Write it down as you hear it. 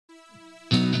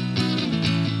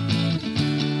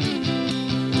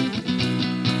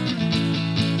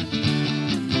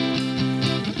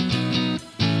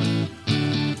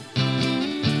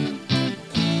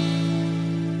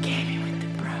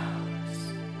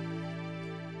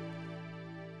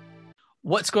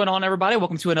What's going on, everybody?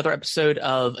 Welcome to another episode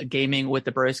of Gaming with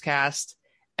the Broscast,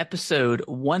 episode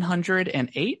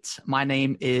 108. My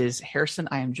name is Harrison.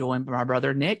 I am joined by my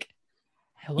brother, Nick.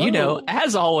 Hello. You know,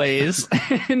 as always,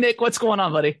 Nick, what's going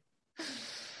on, buddy?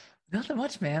 Nothing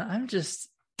much, man. I'm just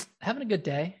having a good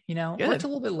day. You know, Good. worked a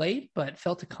little bit late, but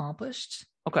felt accomplished.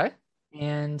 Okay.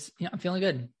 And I'm feeling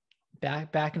good.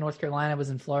 Back in North Carolina. I was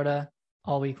in Florida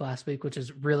all week last week, which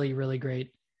is really, really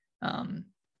great.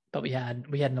 But we had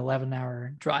an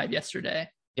 11-hour drive yesterday.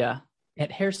 Yeah.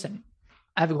 At Harrison,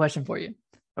 I have a question for you.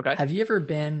 Okay. Have you ever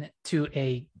been to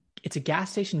it's a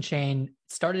gas station chain,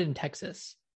 started in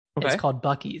Texas. Okay. It's called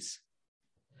Buc-ee's.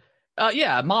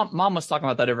 Yeah. Mom was talking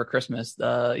about that over Christmas.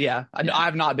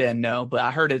 I've not been, no, but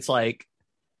I heard it's wild.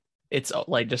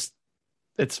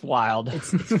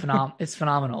 It's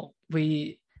phenomenal.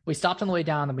 We stopped on the way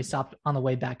down, and we stopped on the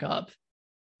way back up.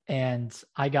 And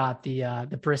I got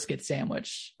the brisket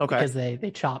sandwich. Okay. Because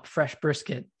they chop fresh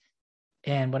brisket.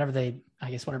 And whenever it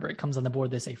comes on the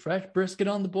board, they say fresh brisket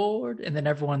on the board. And then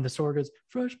everyone in the store goes,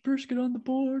 fresh brisket on the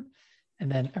board. And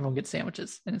then everyone gets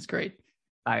sandwiches, and it's great.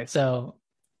 Nice. So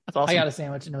That's awesome. I got a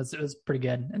sandwich, and it was pretty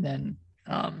good. And then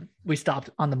we stopped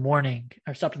in the morning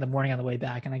on the way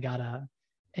back, and I got a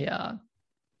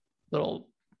little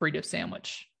burrito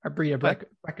sandwich or burrito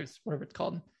breakfast, whatever it's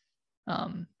called.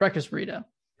 Breakfast burrito.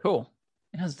 Cool.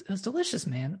 And it was delicious,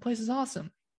 man. The place is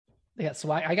awesome. They got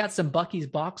swag. I got some Buc-ee's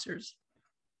boxers.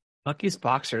 Buc-ee's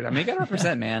boxers. I mean, you gotta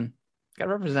represent, man.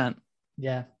 Gotta represent.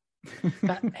 Yeah.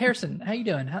 Harrison, how you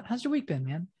doing? How's your week been,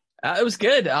 man? It was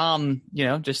good.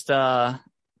 Just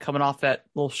coming off that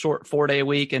little short 4-day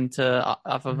week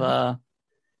off of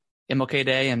MLK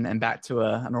Day and back to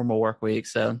a normal work week.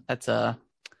 So that's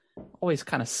always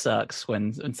kind of sucks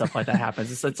when stuff like that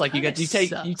happens. It's like you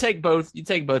take both.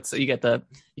 So you get the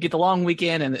long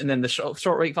weekend and then the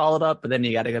short week followed up, but then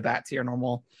you got to go back to your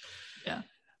normal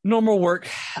work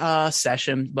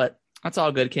session. But that's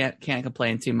all good. Can't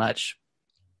complain too much.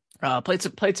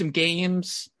 Played some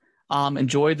games.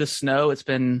 Enjoyed the snow. It's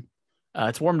been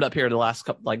it's warmed up here the last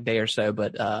couple day or so,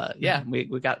 but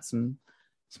we got some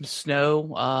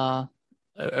snow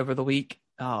over the week.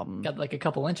 Got like a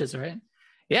couple inches, right?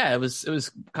 Yeah, it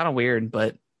was kind of weird,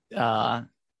 but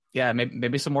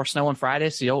maybe some more snow on Friday,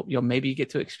 so you'll maybe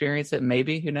get to experience it.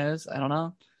 Maybe, who knows? I don't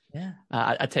know. Yeah,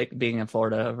 I take being in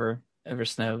Florida over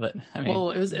snow, but I mean,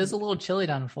 well, it was a little chilly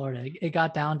down in Florida. It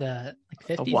got down to like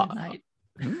 50 at night.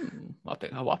 A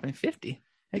whopping 50.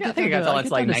 I think I got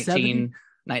it's like 19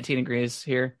 degrees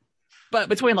here, but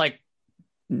between like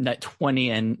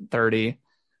 20 and 30,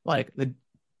 like the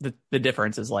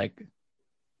difference is like.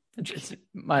 It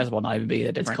might as well not even be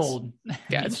a difference. It's cold.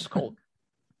 Yeah, it's just cold.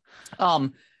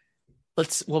 What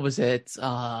was it? Did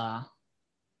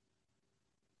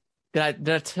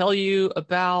I tell you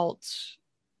about?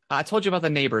 I told you about the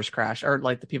neighbors crash, or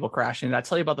like the people crashing. Did I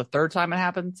tell you about the third time it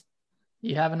happened?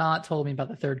 You have not told me about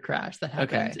the third crash that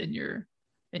happened in your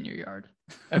yard.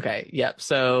 Okay. Yep.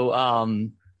 So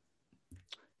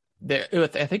I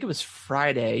think it was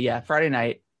Friday. Yeah, Friday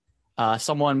night.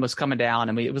 Someone was coming down,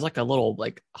 and it was like a little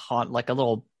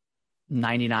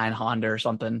 99 Honda or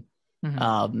something.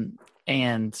 Mm-hmm.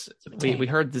 And we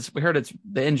heard it's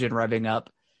the engine revving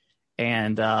up,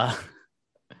 and we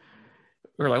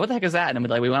were like, what the heck is that? And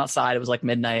we went outside. It was like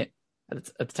midnight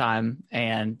at the time,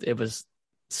 and it was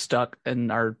stuck in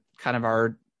our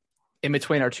in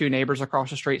between our two neighbors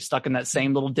across the street, stuck in that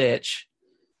same little ditch.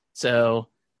 So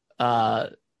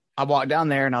I walked down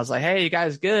there and I was like, hey, you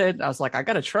guys good? I was like, I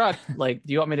got a truck. Like,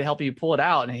 do you want me to help you pull it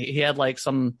out? And he had like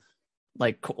some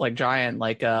like giant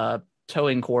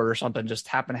towing cord or something, just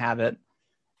happened to have it.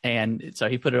 And so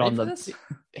he put it on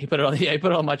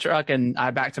my truck, and I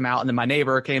backed him out. And then my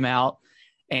neighbor came out,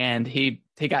 and he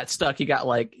got stuck. He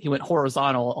went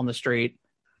horizontal on the street.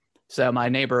 So my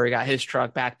neighbor got his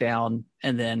truck back down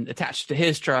and then attached to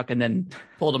his truck, and then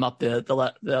pulled him up the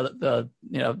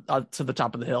to the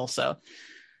top of the hill. So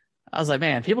I was like,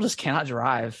 man, people just cannot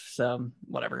drive. So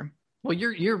whatever. Well,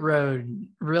 your road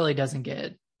really doesn't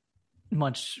get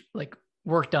much like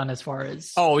work done as far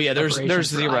as. Oh yeah, there's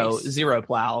zero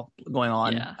plow going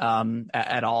on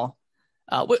at all.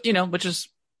 Which is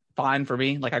fine for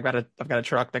me. Like I've got a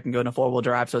truck that can go in a 4-wheel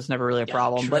drive, so it's never really a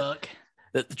problem. But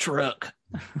the truck.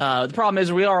 The problem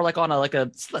is we are like on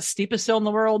it's the steepest hill in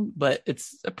the world, but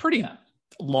it's a pretty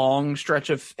long stretch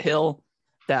of hill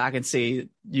that I can see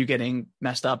you getting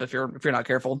messed up if you're not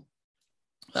careful.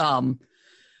 But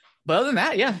other than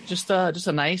that, yeah, just a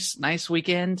nice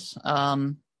weekend.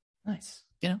 Nice.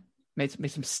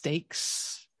 Made some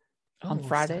steaks on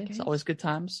Friday. It's always good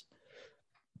times.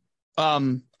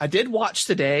 I did watch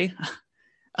today.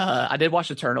 I did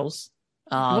watch Eternals.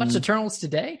 You watched Eternals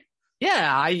today?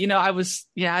 Yeah, I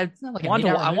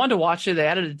wanted to watch it. They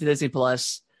added it to Disney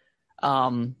Plus.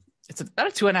 It's about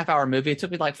a 2.5 hour movie. It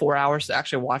took me like 4 hours to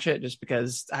actually watch it, just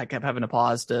because I kept having to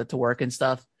pause to work and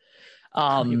stuff.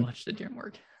 You watched it during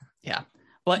work. Yeah,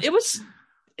 but it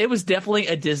was definitely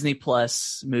a Disney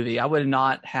Plus movie. I would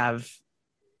not have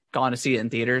gone to see it in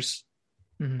theaters.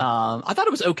 Mm-hmm. I thought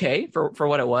it was okay for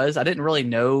what it was. I didn't really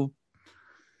know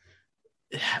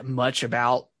much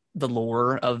about the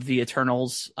lore of the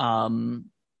Eternals,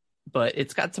 but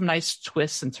it's got some nice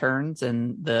twists and turns,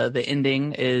 and the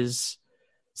ending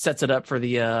sets it up for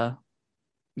the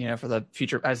for the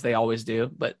future, as they always do.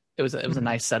 But it was a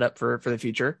nice setup for the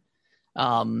future.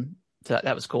 So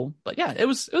that was cool. But yeah, it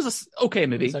was a okay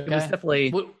movie. It was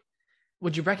definitely.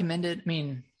 Would you recommend it? I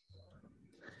mean,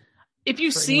 if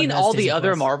you've seen all the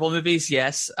other Marvel movies,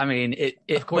 yes. I mean,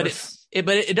 of course.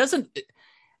 But it doesn't.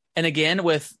 And again,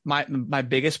 with my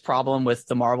biggest problem with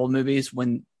the Marvel movies,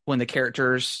 when the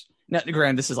characters, now,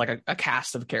 granted, this is like a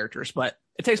cast of characters, but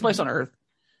it takes place on Earth.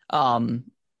 And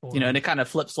it kind of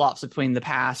flip-flops between the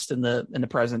past and the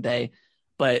present day.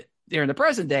 But during the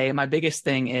present day, my biggest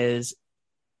thing is,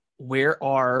 where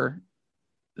are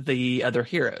the other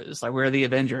heroes? Like, where are the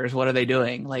Avengers? What are they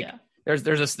doing? Like,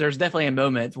 there's definitely a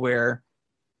moment where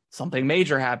something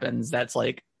major happens that's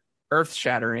like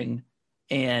earth-shattering,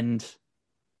 and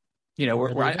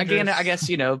we're again, I guess,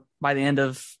 by the end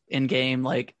of Endgame,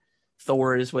 like,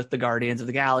 Thor is with the Guardians of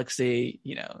the Galaxy.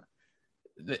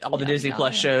 All the Disney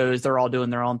Plus shows, they're all doing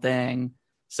their own thing.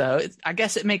 So I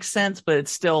guess it makes sense, but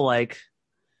it's still like,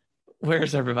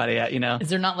 where's everybody at? Is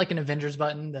there not like an Avengers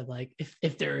button that, like,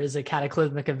 if there is a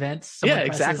cataclysmic event,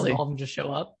 exactly, and all of them just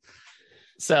show up?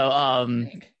 So,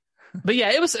 but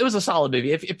yeah, it was a solid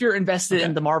movie. If you're invested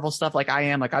in the Marvel stuff like I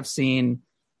am, like, I've seen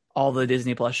all the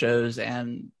Disney Plus shows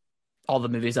and all the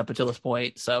movies up until this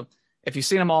point. So if you've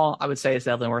seen them all, I would say it's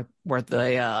definitely worth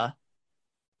a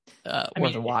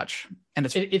watch. And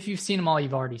if you've seen them all,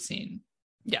 you've already seen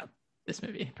this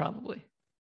movie, probably.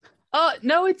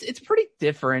 No, it's pretty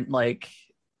different. Like,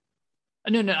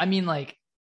 no, I mean, like,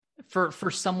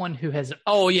 for someone who has if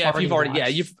you've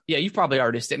already you've probably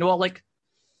already seen. Well, like,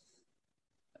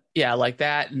 like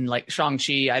that, and like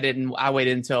Shang-Chi, I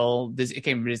waited until it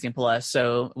came to Disney Plus,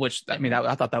 so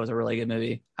I thought that was a really good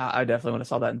movie. I definitely would have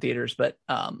saw that in theaters, but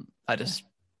I just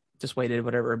waited,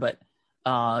 whatever. But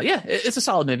it's a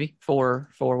solid movie for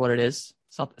what it is.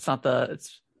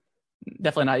 It's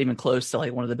definitely not even close to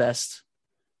like one of the best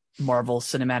Marvel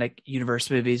Cinematic Universe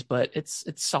movies, but it's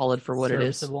solid for what it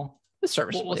is. It's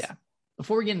serviceable. Yeah.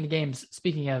 Before we get into games,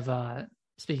 speaking of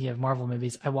Marvel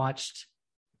movies, I watched.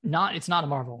 It's not a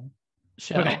Marvel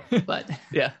show, but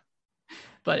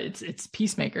but it's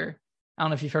Peacemaker. I don't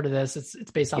know if you've heard of this.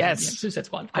 It's based off of Suicide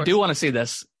Squad. I do want to see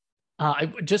this.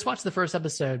 I just watched the first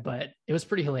episode, but it was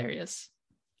pretty hilarious.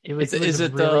 Is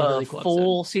it the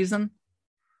full season?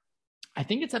 I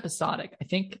think it's episodic. I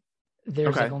think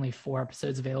there's like only 4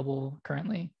 episodes available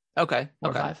currently. Okay. 4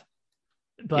 or 5.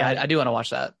 But yeah, I do want to watch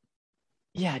that.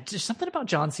 Yeah, just something about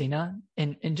John Cena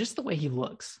and just the way he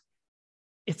looks.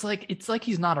 It's like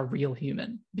he's not a real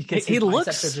human, because he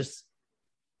looks just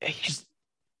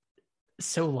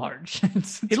so large.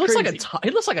 He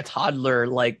looks like a toddler,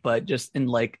 like, but just in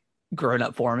like grown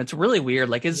up form. It's really weird.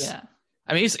 Like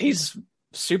I mean, he's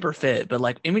super fit, but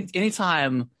like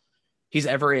anytime he's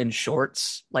ever in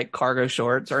shorts, like cargo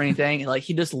shorts or anything, like,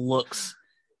 he just looks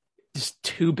just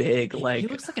too big. Like, he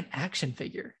looks like an action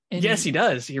figure. And yes, he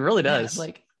does. He really does.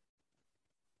 Like,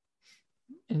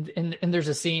 and there's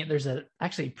a scene. There's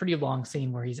actually pretty long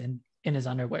scene where he's in his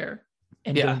underwear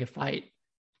and doing a fight,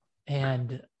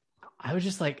 and I was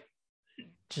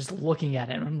just looking at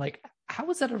him. I'm like, how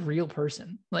is that a real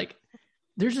person? Like,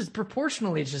 there's just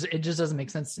proportionally, it just doesn't make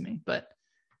sense to me. But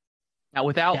now,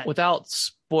 without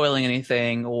spoiling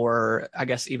anything, or I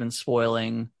guess even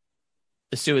spoiling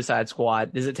the Suicide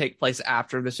Squad, does it take place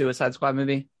after the Suicide Squad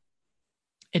movie?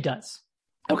 It does.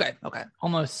 Okay.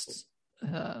 Almost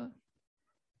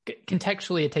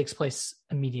contextually, it takes place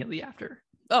immediately after.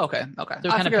 Oh, okay. So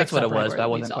I figured that's what it was, but I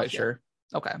wasn't quite sure.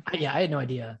 Okay. I had no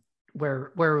idea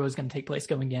where it was going to take place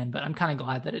going in, but I'm kind of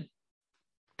glad that it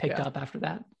picked up after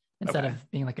that instead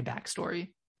of being like a backstory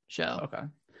show. Okay.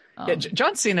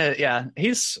 John Cena. Yeah,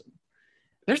 there's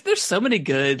so many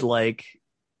good, like,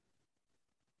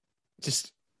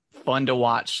 just fun to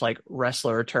watch, like,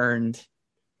 wrestler turned,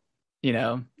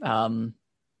 wrestler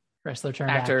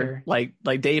turned actor. Like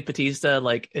Dave Bautista,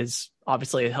 like, is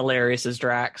obviously hilarious as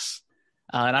Drax,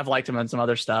 and I've liked him on some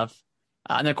other stuff.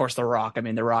 And then, of course, The Rock. I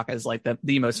mean, The Rock is like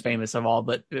the most famous of all.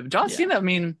 But John Cena, I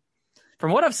mean,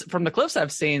 from the clips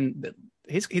I've seen,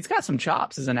 he's got some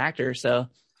chops as an actor. So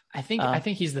I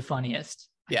think he's the funniest.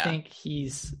 Yeah. I think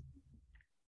he's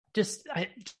just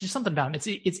something about him.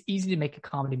 It's easy to make a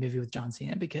comedy movie with John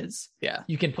Cena because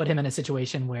you can put him in a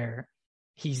situation where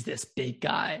he's this big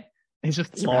guy. He's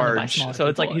just large, so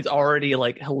it's like he's already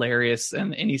like hilarious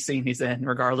in any scene he's in,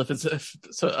 regardless if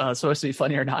it's supposed to be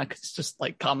funny or not. 'Cause it's just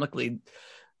like comically,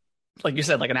 like you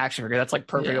said, like an action figure. That's like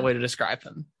perfect way to describe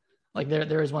him. Like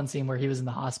there was one scene where he was in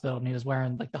the hospital and he was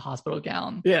wearing like the hospital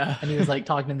gown. Yeah, and he was like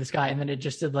talking to this guy, and then it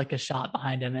just did like a shot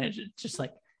behind him, and it just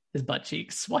like his butt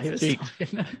cheeks while he was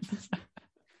talking.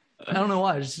 I don't know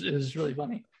why. It was really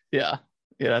funny. Yeah,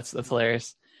 that's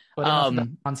hilarious. But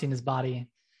on seeing his body.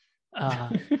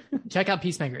 Check out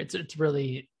Peacemaker. It's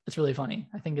really funny.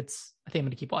 I think I'm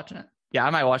gonna keep watching it. Yeah, I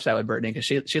might watch that with Brittany because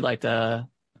she liked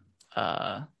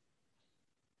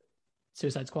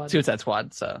Suicide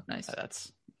Squad. So nice.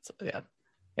 The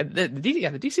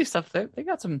DC stuff. They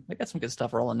got some good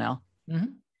stuff rolling now.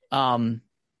 Mm-hmm.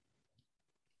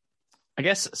 I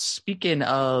guess speaking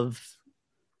of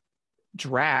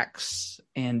Drax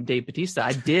and Dave Bautista,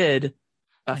 I did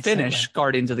finish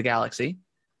Guardians of the Galaxy.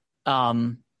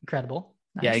 Incredible.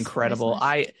 Nice. Yeah, incredible.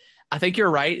 Nice. I think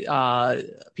you're right.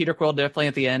 Peter Quill definitely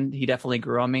at the end, he definitely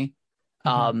grew on me.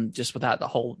 Just with that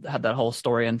whole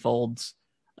story unfolds.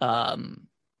 It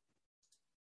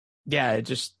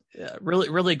just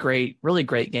really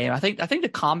great game. I think the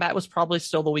combat was probably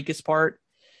still the weakest part.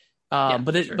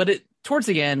 But it towards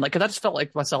the end, like, 'cause I just felt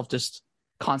like myself just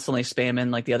constantly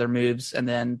spamming like the other moves, and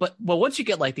then but once you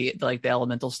get like the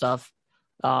elemental stuff,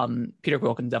 Peter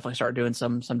Quill can definitely start doing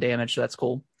some damage, so that's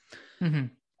cool.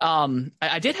 Mm-hmm.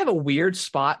 I did have a weird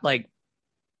spot like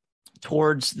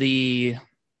towards the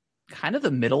kind of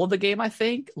the middle of the game, I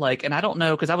think, like, and I don't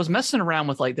know because I was messing around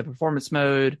with like the performance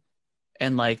mode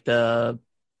and like the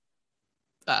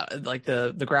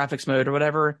graphics mode or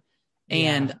whatever,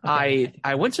 and I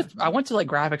went to like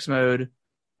graphics mode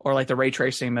or like the ray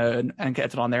tracing mode and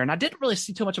kept it on there, and I didn't really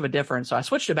see too much of a difference, so I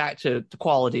switched it back to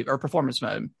quality or performance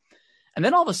mode. And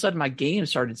then all of a sudden my game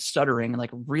started stuttering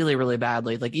like really, really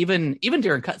badly, like even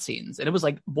during cutscenes. And it was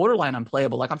like borderline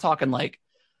unplayable. Like I'm talking like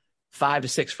 5 to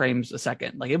 6 frames a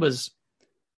second. Like it was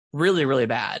really, really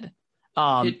bad.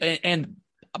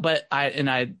 But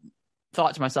I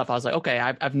thought to myself, I was like, okay,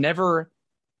 I've never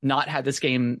not had this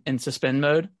game in suspend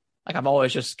mode. Like I've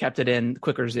always just kept it in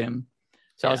quicker zoom.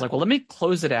 So I was like, well, let me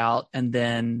close it out and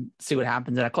then see what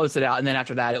happens. And I closed it out. And then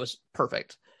after that, it was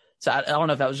perfect. So I don't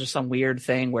know if that was just some weird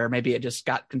thing where maybe it just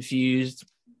got confused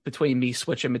between me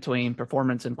switching between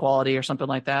performance and quality or something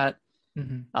like that.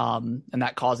 Mm-hmm. And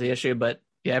that caused the issue. But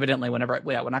yeah, evidently when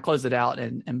I closed it out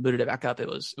and booted it back up, it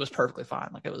was perfectly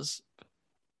fine. Like it was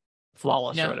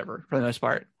flawless or whatever for the most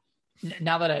part.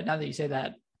 Now that you say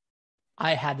that,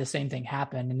 I had the same thing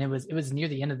happen, and it was near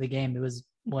the end of the game. It was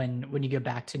when you go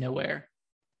back to nowhere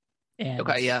and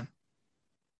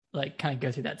like kind of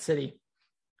go through that city.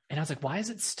 And I was like, why is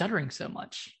it stuttering so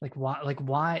much? Like, why?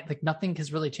 Like, nothing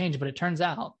has really changed. But it turns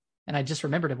out, and I just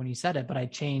remembered it when you said it, but I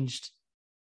changed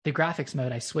the graphics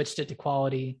mode. I switched it to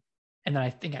quality, and then I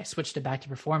think I switched it back to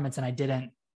performance, and I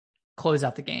didn't close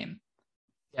out the game.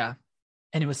 Yeah.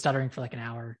 And it was stuttering for like an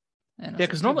hour. Yeah,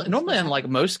 because normally in like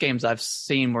most games I've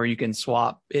seen where you can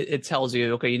swap, it tells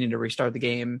you, okay, you need to restart the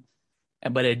game.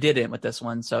 But it didn't with this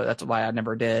one. So that's why I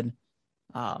never did.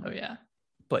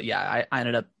 But yeah, I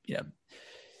ended up,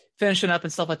 finishing up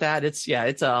and stuff like that. It's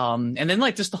and then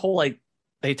like just the whole, like,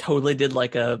 they totally did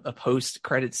like a post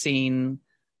credit scene.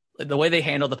 The way they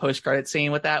handled the post credit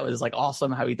scene with that was like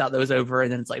awesome. How he thought that was over,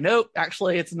 and then it's like, nope,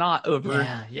 actually it's not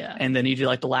over. Yeah. And then you do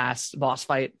like the last boss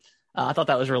fight. I thought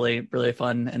that was really, really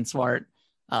fun and smart.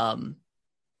 And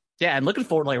looking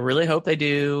forward. Like, really hope they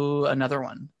do another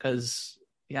one because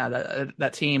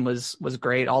that team was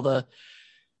great. All the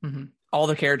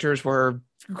characters were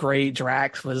great.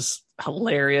 Drax was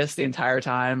hilarious the entire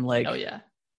time. Like,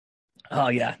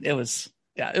 it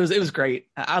was great.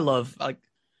 I love like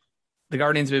the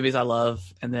Guardians movies. I love,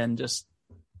 and then just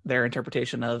their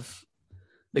interpretation of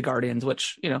the Guardians,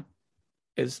 which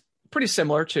is pretty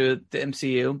similar to the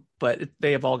MCU, but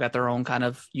they have all got their own kind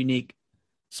of unique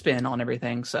spin on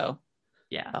everything. So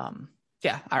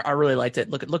I really liked it.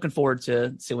 Looking forward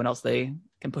to see what else they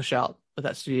can push out with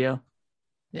that studio.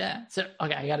 Yeah. So,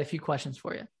 okay, I got a few questions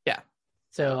for you. Yeah.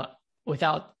 So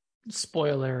without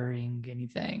spoilering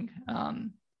anything,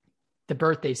 the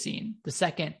birthday scene, the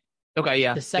second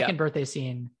birthday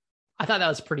scene, I thought that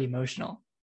was pretty emotional.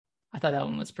 I thought that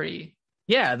one was pretty.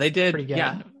 Yeah, they did. Pretty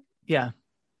good. Yeah.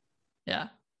 Yeah.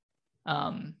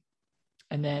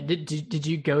 And then did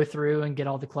you go through and get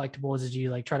all the collectibles? Did you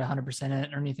like try to 100%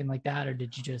 it or anything like that, or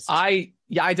did you just? I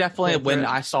definitely, when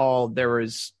I saw there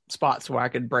was spots where I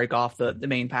could break off the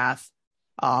main path.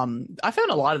 I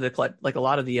found a lot of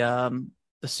the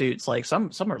suits, like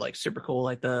some are like super cool,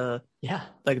 like the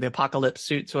apocalypse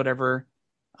suits, whatever,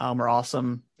 are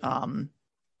awesome.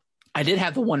 I did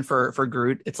have the one for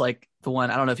Groot. It's like the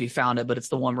one, I don't know if you found it, but it's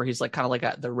the one where he's like kind of like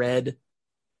got the red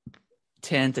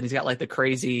tint and he's got like the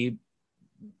crazy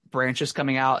branches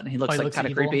coming out and he looks like kind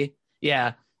of creepy.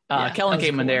 Yeah. Kellen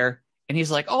came in there and he's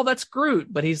like, "Oh, that's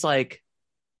Groot," but he's like,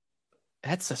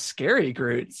 "That's a scary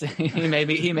Groot." he made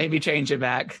me change it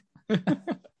back. I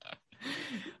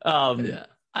put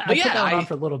that on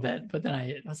for a little bit, but then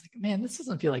I was like, "Man, this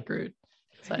doesn't feel like Groot."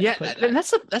 So and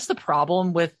that's the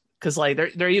problem with, because like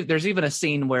there's even a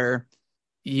scene where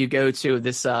you go to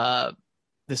this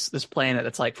this planet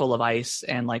that's like full of ice,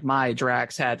 and like my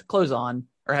Drax had clothes on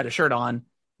or had a shirt on,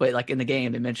 but like in the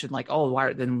game they mentioned like, "Oh, why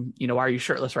are you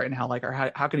shirtless right now? Like,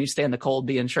 or how can you stand the cold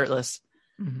being shirtless?"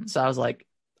 Mm-hmm. So I was like,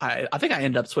 I think I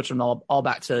ended up switching them all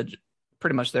back to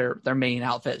pretty much their main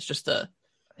outfits, just to.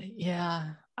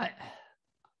 Yeah,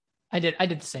 I did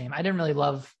the same. I didn't really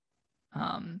love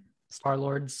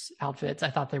Star-Lord's outfits.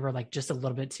 I thought they were like just a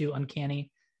little bit too uncanny.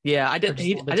 Yeah, I did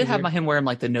have him wearing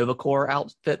like the Nova Corps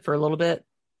outfit for a little bit,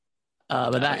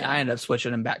 but I ended up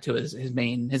switching him back to his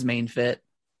main fit.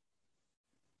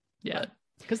 Yeah,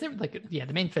 because they were like,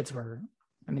 the main fits were.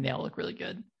 I mean, they all look really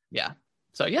good. Yeah.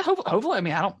 So yeah, hopefully. I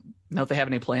mean, I don't know if they have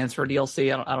any plans for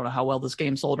DLC. I don't know how well this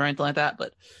game sold or anything like that,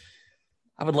 but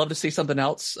I would love to see something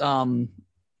else. I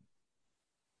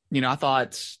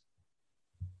thought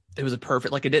it was a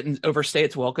perfect, like, it didn't overstay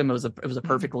its welcome. It was a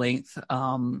perfect length.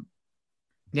 I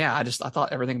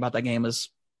thought everything about that game was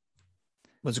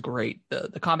great.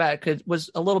 The combat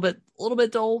was a little bit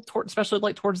dull, especially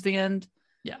like towards the end.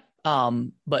 Yeah.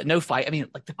 But no fight. I mean,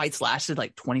 like the fights lasted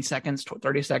like 20 seconds,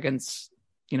 30 seconds.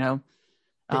 They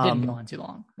didn't go on too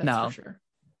long. That's for sure.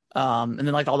 And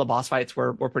then like all the boss fights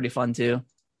were pretty fun too.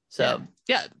 So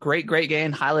yeah, great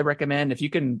game. Highly recommend if you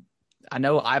can. I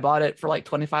know I bought it for like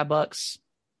 $25.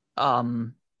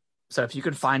 So if you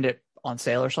could find it on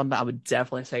sale or something, I would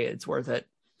definitely say it's worth it.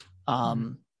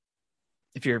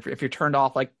 If you're turned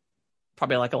off, like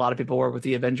probably like a lot of people were with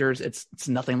the Avengers, it's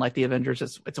nothing like the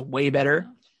Avengers. It's way better.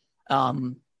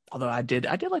 Although I did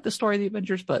like the story of the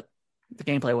Avengers, but the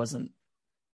gameplay wasn't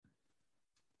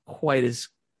quite as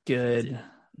good.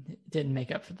 It didn't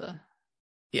make up for the.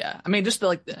 Yeah, I mean, just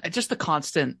the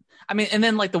constant. I mean, and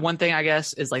then like the one thing I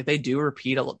guess is like they do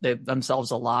repeat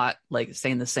themselves a lot, like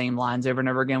saying the same lines over and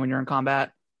over again when you're in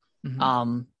combat.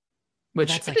 Mm-hmm. Which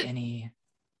that's like any.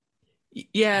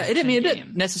 Yeah, it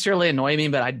didn't necessarily annoy me,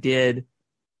 but I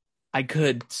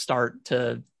could start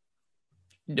to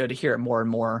to hear it more and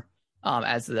more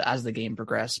as the game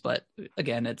progressed. But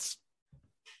again, it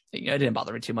didn't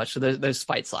bother me too much. So those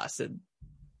fights lasted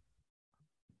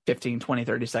 15, 20,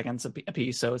 30 seconds a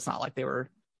piece. So it's not like they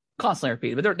were constantly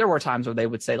repeated, but there were times where they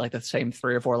would say like the same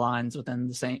 3 or 4 lines within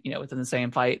the same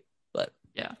fight. But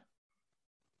yeah.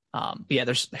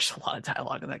 There's a lot of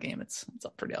dialogue in that game. It's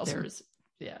pretty awesome. It's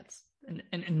an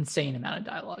insane amount of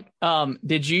dialogue.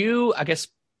 Did you, I guess,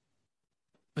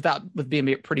 with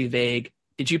being pretty vague,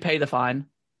 did you pay the fine?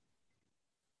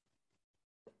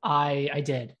 I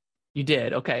did. You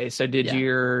did. Okay. So did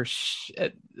your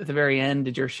at the very end,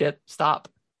 did your ship stop?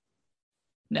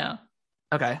 No.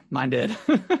 Okay. Mine did.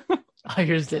 Oh,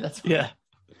 yours did. That's fine. Yeah.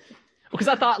 Because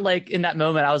I thought like in that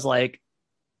moment, I was like,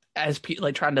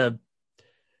 like trying to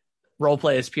role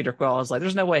play as Peter Quill. I was like,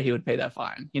 there's no way he would pay that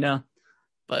fine,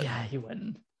 But yeah, he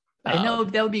wouldn't. I know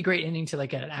that would be a great ending to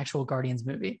like an actual Guardians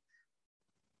movie.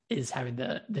 Is having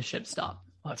the ship stop.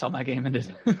 Well, that's how my game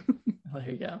ended. Well,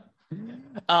 there you go.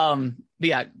 But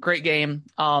yeah, great game.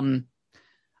 I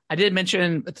did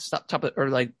mention at the top or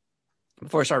like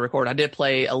before I started recording, I did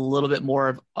play a little bit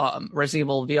more of Resident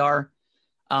Evil VR.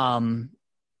 I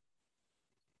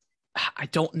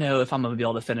don't know if I'm gonna be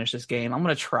able to finish this game. I'm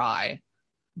gonna try,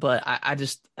 but I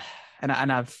just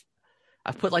I've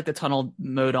put like the tunnel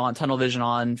vision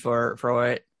on for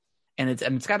it, and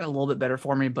it's gotten a little bit better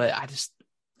for me. But I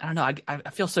don't know. I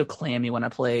feel so clammy when I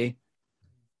play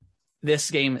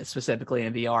this game specifically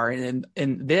in VR,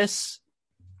 and this,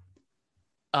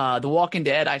 The Walking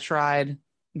Dead, I tried.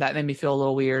 That made me feel a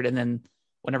little weird. And then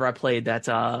whenever I played that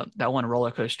one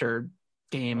roller coaster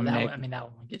game, that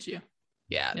one gets you.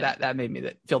 Yeah, that made me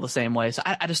feel the same way. So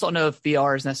I just don't know if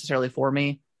VR is necessarily for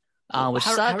me, which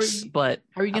sucks. But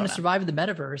how are you going to survive the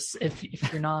metaverse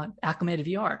if you're not acclimated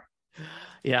to VR?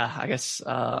 Yeah, I guess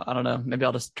I don't know. Maybe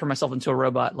I'll just turn myself into a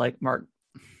robot like Mark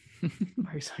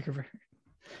Zuckerberg.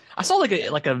 I saw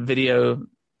like a video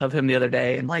of him the other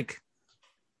day, and like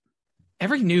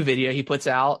every new video he puts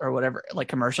out or whatever, like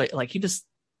commercially, like he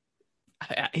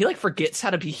like forgets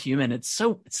how to be human. It's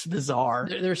bizarre.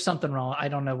 There's something wrong. I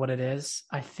don't know what it is.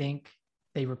 I think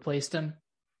they replaced him.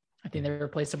 I think they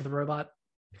replaced him with a robot,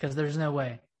 because there's no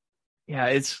way.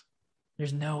 Yeah,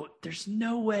 there's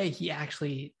no way he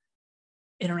actually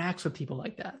interacts with people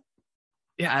like that.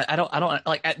 Yeah, I don't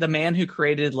like the man who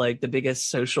created like the biggest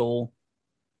social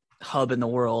hub in the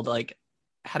world. Like,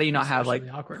 how do you not have like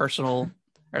awkward personal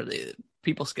or the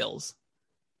people skills?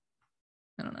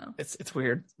 I don't know. It's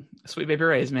weird. Sweet baby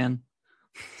rays, man.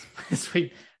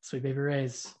 sweet baby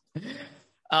rays.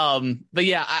 But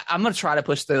yeah, I'm gonna try to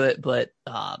push through it. But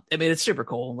I mean, it's super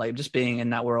cool. Like just being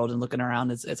in that world and looking around,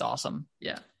 it's awesome.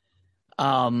 Yeah.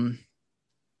 All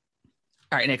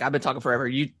right, Nick, I've been talking forever.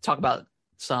 You talk about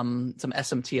some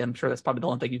SMT. I'm sure that's probably the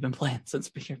only thing you've been playing since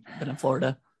you've been in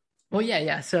Florida. Well,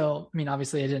 yeah. So, I mean,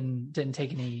 obviously, I didn't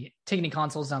take any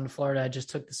consoles down to Florida. I just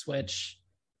took the Switch,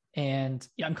 and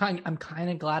yeah, I'm kind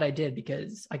of glad I did,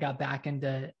 because I got back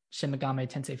into Shin Megami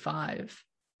Tensei 5,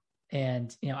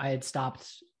 and I had stopped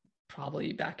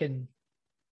probably back in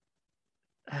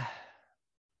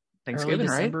Thanksgiving, early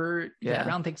December, right? Yeah,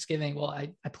 around Thanksgiving. Well, I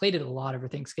played it a lot over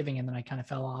Thanksgiving, and then I kind of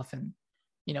fell off, and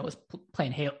was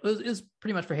playing Halo. It was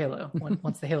pretty much for Halo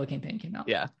once the Halo campaign came out.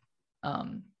 Yeah.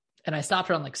 And I stopped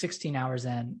around like 16 hours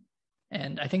in,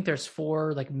 and I think there's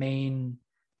 4 like main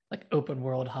like open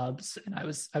world hubs, and I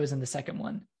was in the second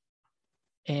one.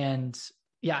 And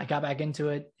yeah, I got back into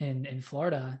it in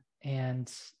Florida, and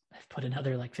I've put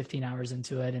another like 15 hours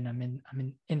into it, and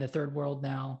I'm in the third world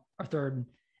now, or third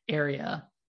area.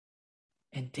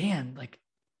 And Dan, like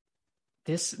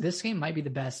this game might be the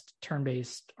best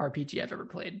turn-based RPG I've ever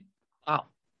played. Wow.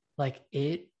 Like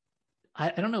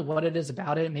I don't know what it is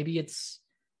about it. Maybe it's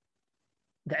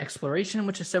the exploration,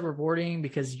 which is so rewarding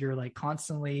because you're like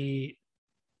constantly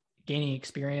gaining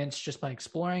experience just by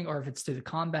exploring, or if it's through the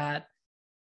combat,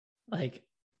 like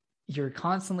you're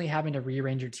constantly having to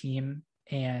rearrange your team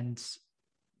and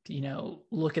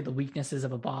look at the weaknesses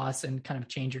of a boss and kind of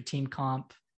change your team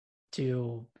comp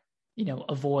to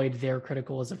avoid their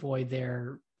criticals, avoid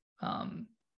their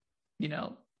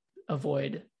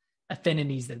avoid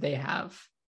affinities that they have,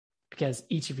 because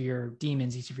each of your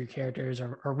demons, each of your characters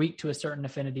are weak to a certain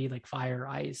affinity, like fire,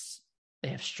 ice. They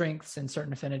have strengths and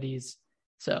certain affinities.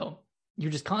 So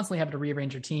you're just constantly having to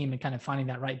rearrange your team and kind of finding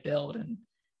that right build. And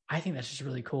I think that's just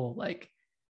really cool. Like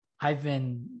I've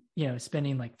been,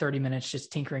 spending like 30 minutes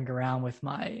just tinkering around with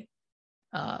my,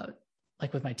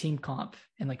 with my team comp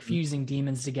and like fusing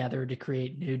demons together to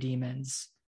create new demons.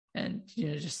 And,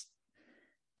 just,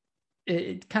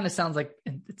 it kind of sounds like,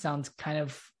 it sounds kind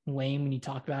of lame when you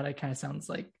talk about it. It kind of sounds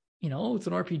like, oh, it's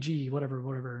an RPG,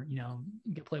 whatever, you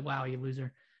get play WoW, you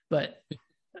loser. But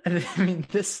I mean,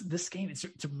 this game, it's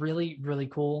really, really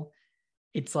cool.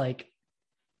 It's like,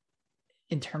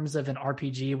 in terms of an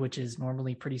RPG, which is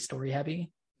normally pretty story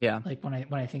heavy. Yeah. Like when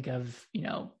I think of,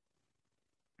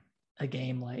 a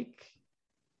game like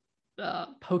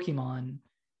Pokemon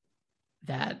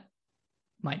that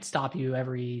might stop you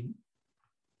every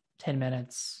 10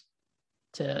 minutes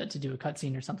to do a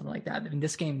cutscene or something like that. I mean,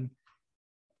 this game,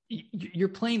 you're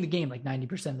playing the game like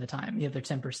 90% of the time. The other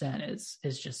 10%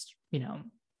 is just,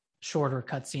 shorter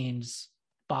cutscenes,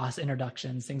 boss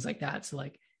introductions, things like that. So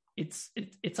like, it's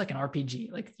like an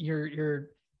RPG. Like you're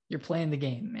playing the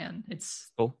game, man. It's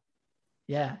cool.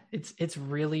 Yeah, it's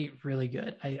really, really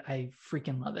good. I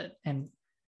freaking love it. And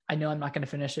I know I'm not going to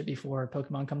finish it before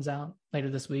Pokemon comes out later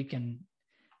this week, and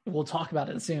we'll talk about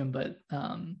it soon, but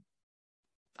I'm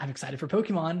excited for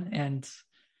Pokemon, and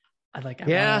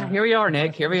here we are,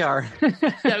 Nick. Here we are.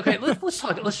 Yeah, okay, let's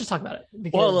just talk about it.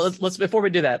 Because... Well, let's before we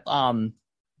do that,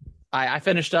 I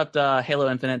finished up the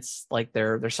Halo Infinite's, like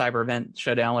their cyber event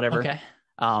showdown, whatever. Okay.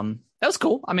 That was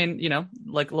cool. I mean,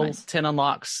 like little nice. 10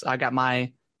 unlocks. I got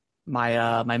my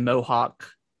Mohawk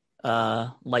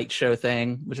light show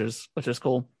thing, which was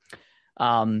cool.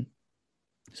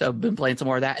 So I've been playing some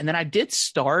more of that, and then I did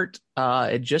start.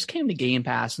 It just came to Game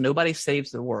Pass. Nobody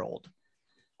Saves the World.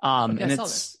 Okay,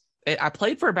 and I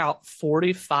played for about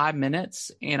 45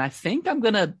 minutes, and I think I'm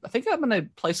gonna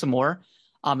play some more.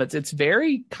 It's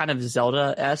very kind of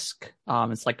Zelda-esque.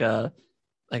 It's like an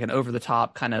over the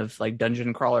top kind of like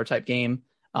dungeon crawler type game.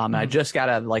 And I just got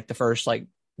out of like the first like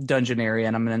dungeon area,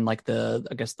 and I'm in like the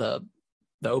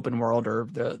open world or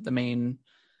the main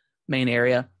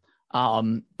area.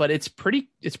 But it's pretty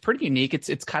unique.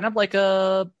 It's kind of like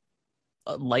a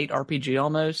light RPG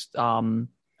almost.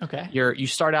 Okay. You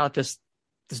start out this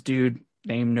dude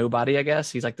named Nobody, I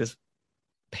guess. He's like this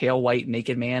pale white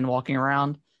naked man walking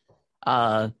around.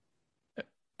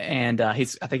 And I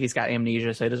think he's got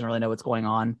amnesia, so he doesn't really know what's going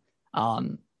on.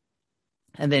 And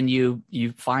then you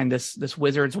find this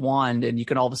wizard's wand, and you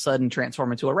can all of a sudden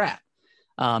transform into a rat.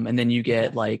 And then you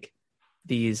get like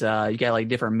these you get like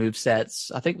different move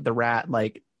sets. I think the rat,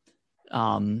 like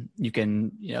you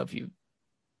can, if you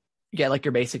get like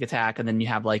your basic attack, and then you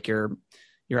have like your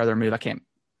other move. I can't,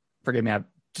 forgive me, I've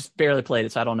just barely played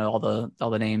it, so I don't know all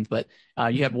the names, but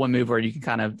you have one move where you can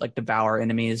kind of like devour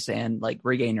enemies and like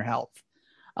regain your health.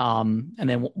 And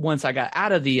then once I got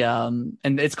out of the and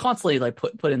it's constantly like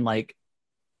put in like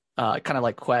kind of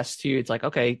like quests to you. It's like,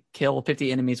 okay, kill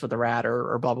 50 enemies with a rat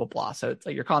or blah blah blah. So it's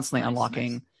like you're constantly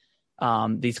unlocking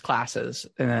these classes.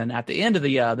 And then at the end of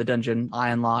the dungeon, I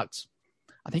unlocked,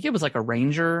 I think it was like a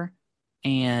ranger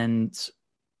and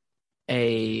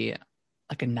a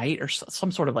knight or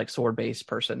some sort of like sword based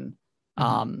person.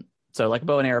 So like a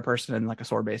bow and arrow person and like a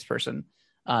sword based person.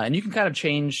 And you can kind of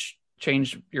change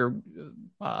your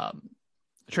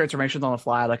transformations on the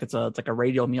fly. Like it's like a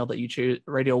radial wheel that you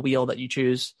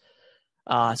choose.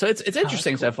 So it's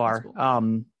interesting so far.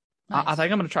 Cool. Nice. I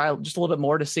think I'm going to try just a little bit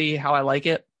more to see how I like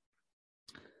it.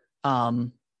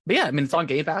 But yeah, I mean, it's on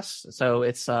Game Pass, so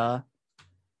it's I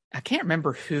can't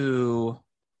remember who.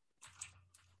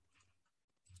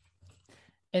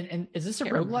 And is this a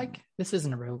roguelike? This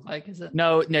isn't a roguelike, is it?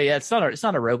 No, yeah, it's not a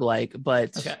roguelike,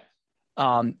 but okay.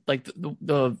 Like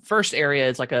the first area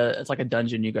is like a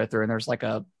dungeon you go through, and there's I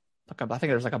think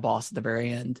there's like a boss at the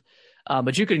very end.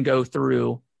 But you can go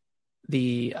through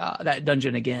the that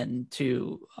dungeon again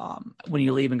to when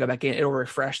you leave and go back in, it'll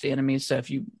refresh the enemies. So if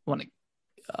you want to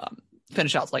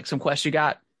finish out like some quests you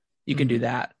got, you can do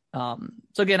that.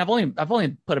 So again, I've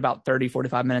only put about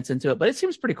 30-45 minutes into it, but it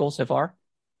seems pretty cool so far.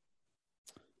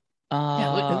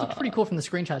 Yeah, it looked pretty cool from the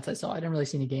screenshots I saw. I didn't really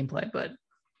see any gameplay, but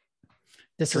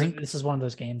this is one of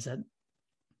those games that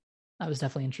I was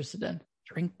definitely interested in.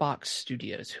 Drinkbox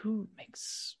Studios. Who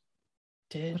makes?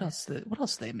 What else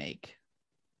do they make?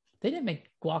 They didn't make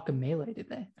Guacamelee, did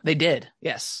they? They did.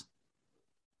 Yes.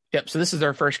 Yep. So this is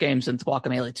their first game since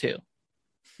Guacamelee 2.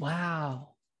 Wow.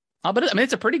 But I mean,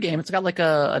 it's a pretty game. It's got like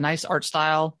a nice art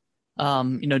style,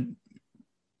 RPG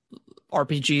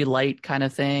light kind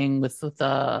of thing with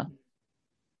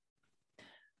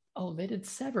Oh, they did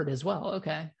Severed as well.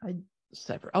 Okay.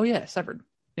 Severed. Oh yeah, Severed.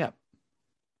 Yeah.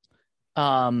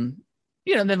 And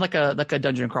then like a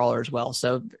dungeon crawler as well.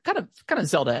 So kind of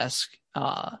Zelda-esque.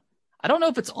 I don't know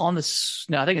if it's on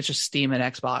no, I think it's just Steam and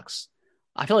Xbox.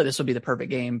 I feel like this would be the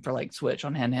perfect game for like Switch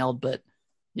on handheld, but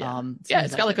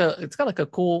it's got like a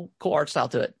cool art style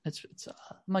to it. It's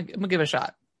I'm gonna give it a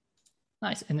shot.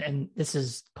 Nice. And this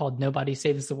is called Nobody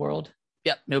Saves the World.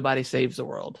 Yep, Nobody Saves the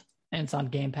World. And it's on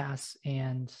Game Pass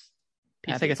and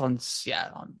PC. I think it's on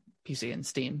PC and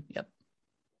Steam. Yep.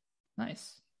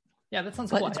 Nice. Yeah, that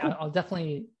sounds cool. Cool. I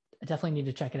definitely need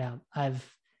to check it out. I've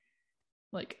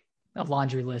like a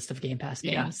laundry list of Game Pass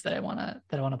games that I want to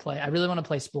play. I really want to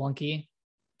play Spelunky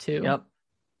too. Yep.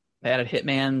 They added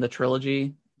Hitman, the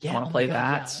trilogy. Yeah, I want to play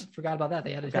that. Yeah, I forgot about that.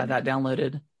 They added got that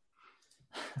downloaded.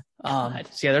 So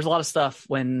yeah, there's a lot of stuff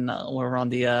when we're on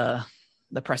the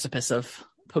precipice of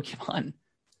Pokemon.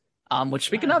 Which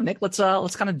speaking of, Nick, let's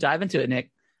kind of dive into it,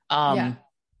 Nick. Yeah.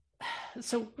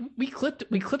 So we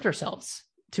clipped ourselves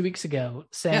 2 weeks ago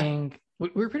saying we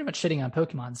were pretty much shitting on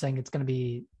Pokemon, saying it's gonna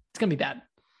be bad.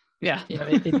 Yeah.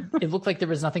 It looked like there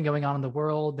was nothing going on in the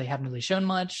world. They haven't really shown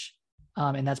much,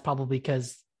 and that's probably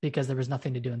because there was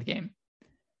nothing to do in the game.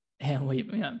 And we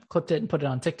clipped it and put it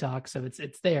on TikTok, so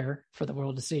it's there for the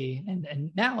world to see.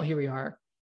 And now here we are.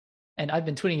 And I've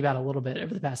been tweeting about it a little bit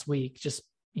over the past week, just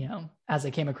as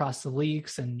I came across the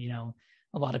leaks, and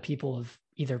a lot of people have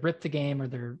either ripped the game or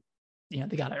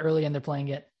they got it early and they're playing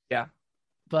it. Yeah.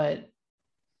 But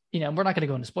we're not going to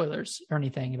go into spoilers or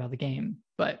anything about the game.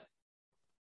 But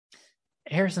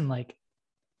Harrison, like,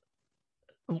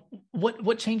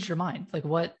 what changed your mind? Like,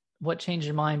 what changed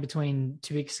your mind between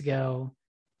 2 weeks ago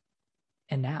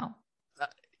and now?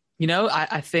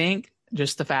 I think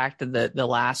just the fact that the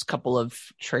last couple of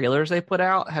trailers they put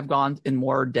out have gone in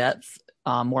more in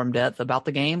depth about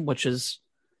the game, which is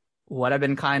what I've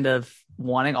been kind of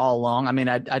wanting all along. I mean,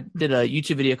 I did a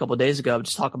YouTube video a couple of days ago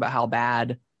just talk about how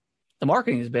bad the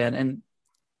marketing has been, and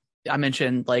I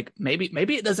mentioned like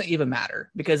maybe it doesn't even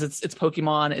matter because it's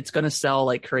Pokemon. It's going to sell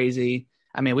like crazy.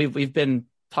 I mean, we've been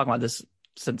talking about this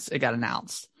since it got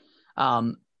announced.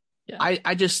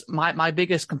 I just my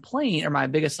biggest complaint or my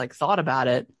biggest like thought about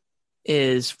it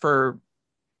is for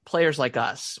players like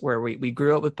us, where we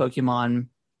grew up with Pokemon.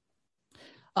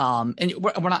 And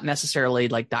we're not necessarily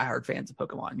like diehard fans of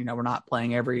Pokemon. We're not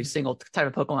playing every single type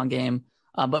of Pokemon game,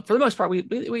 but for the most part,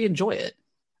 we enjoy it.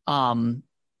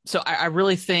 So I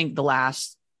really think the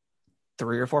last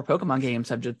 3 or 4 Pokemon games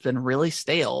have just been really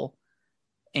stale.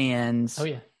 And Oh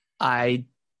yeah.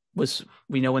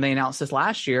 when they announced this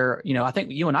last year, I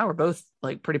think you and I were both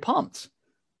like pretty pumped.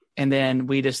 And then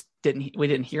we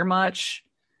didn't hear much.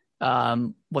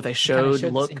 What they showed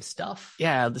the same stuff.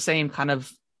 Yeah, the same kind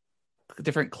of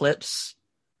different clips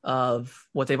of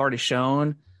what they've already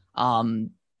shown.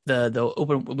 The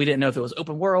open, we didn't know if it was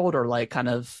open world or like kind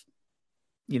of,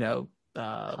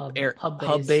 hub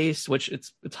based, which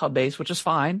it's hub based, which is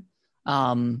fine.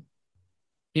 We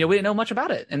didn't know much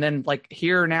about it. And then like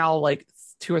here now, like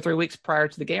 2 or 3 weeks prior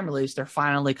to the game release, they're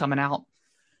finally coming out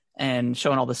and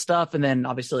showing all this stuff. And then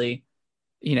obviously,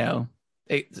 majority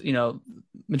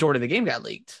of the game got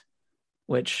leaked,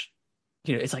 which,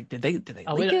 it's like, did they leak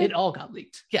it? It all got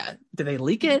leaked. Yeah. Did they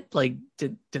leak it? Like,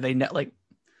 did they know? Like,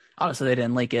 honestly, they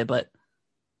didn't leak it, but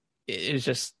it's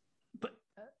just,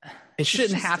 it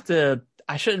shouldn't have to,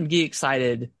 I shouldn't be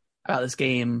excited about this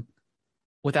game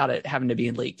without it having to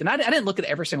be leaked. And I didn't look at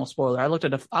every single spoiler. I looked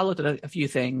at a few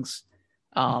things.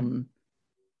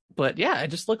 But yeah,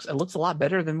 it looks a lot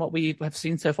better than what we have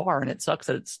seen so far. And it sucks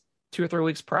that it's 2 or 3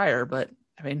 weeks prior, but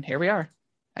I mean, here we are.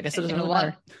 I guess it doesn't really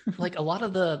matter. Like a lot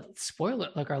of the spoiler,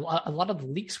 like a lot of the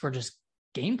leaks were just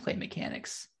gameplay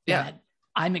mechanics. Yeah.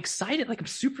 I'm excited. Like I'm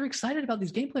super excited about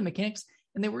these gameplay mechanics,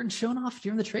 and they weren't shown off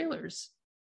during the trailers.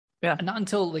 Yeah. And not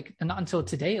until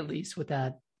today, at least, with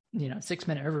that,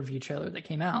 6-minute overview trailer that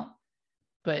came out.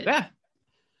 But yeah.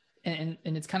 And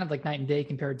it's kind of like night and day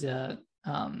compared to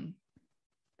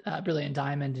Brilliant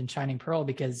Diamond and Shining Pearl,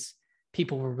 because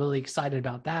people were really excited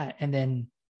about that. And then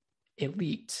it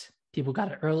leaked. People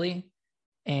got it early,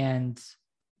 and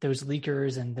those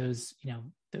leakers and those,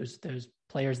 those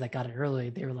players that got it early,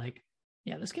 they were like,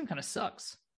 yeah, this game kind of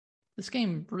sucks. This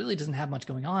game really doesn't have much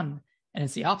going on. And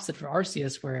it's the opposite for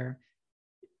Arceus, where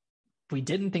we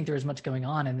didn't think there was much going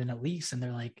on, and then it leaks, and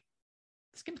they're like,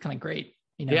 this game's kind of great.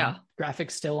 Yeah.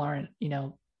 Graphics still aren't,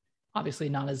 obviously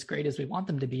not as great as we want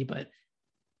them to be, but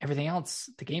everything else,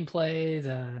 the gameplay,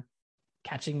 the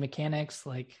catching mechanics,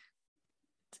 like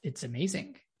it's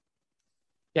amazing.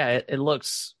 Yeah, it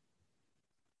looks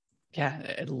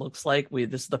like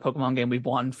this is the Pokemon game we've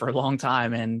wanted for a long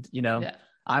time. And,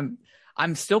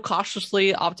 I'm still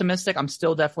cautiously optimistic. I'm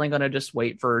still definitely going to just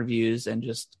wait for reviews and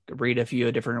just read a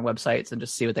few different websites and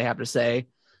just see what they have to say.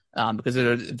 Because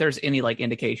if there's any like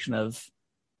indication of,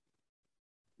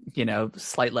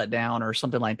 slight letdown or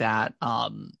something like that.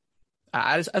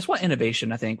 I just want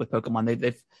innovation, I think, with Pokemon.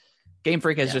 They've Game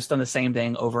Freak has just done the same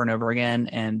thing over and over again,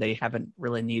 and they haven't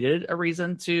really needed a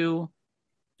reason to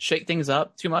shake things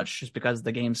up too much just because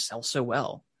the games sell so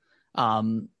well.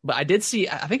 But I did see,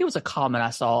 I think it was a comment I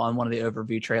saw on one of the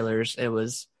overview trailers.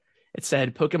 It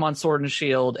said Pokemon Sword and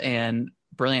Shield and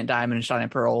Brilliant Diamond and Shining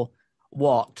Pearl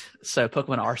walked so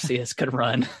Pokemon Arceus could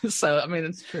run. So, I mean,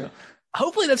 it's true.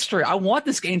 Hopefully that's true. I want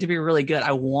this game to be really good.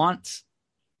 I want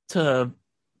to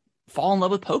fall in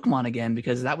love with Pokemon again,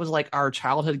 because that was like our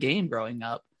childhood game growing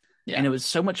up. Yeah. And it was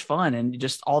so much fun. And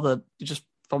just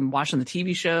from watching the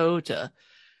TV show to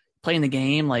playing the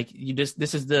game, like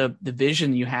this is the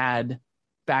vision you had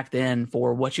back then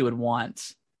for what you would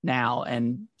want now.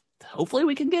 And hopefully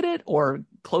we can get it or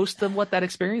close to what that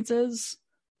experience is.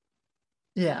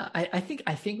 Yeah. I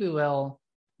think we will,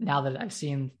 now that I've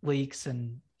seen leaks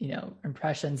and,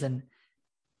 impressions. And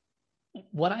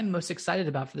what I'm most excited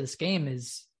about for this game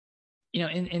is,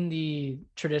 in the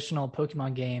traditional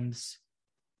Pokemon games,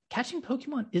 catching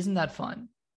Pokemon isn't that fun.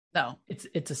 No,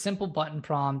 it's a simple button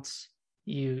prompt.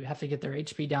 You have to get their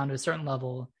HP down to a certain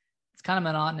level. It's kind of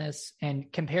monotonous.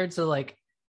 And compared to like,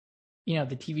 the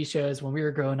TV shows when we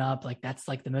were growing up, like that's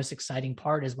like the most exciting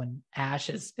part is when Ash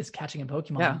is catching a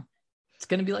Pokemon. Yeah. It's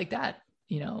going to be like that.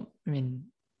 I mean,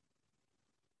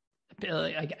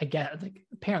 I get like,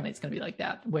 apparently it's going to be like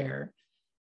that, where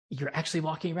you're actually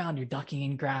walking around, you're ducking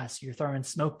in grass, you're throwing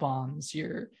smoke bombs,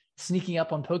 you're sneaking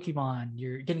up on Pokemon,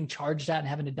 you're getting charged at and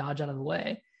having to dodge out of the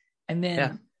way. And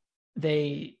then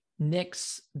they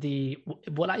nix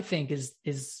what I think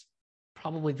is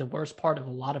probably the worst part of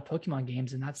a lot of Pokemon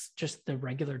games. And that's just the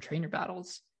regular trainer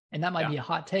battles. And that might be a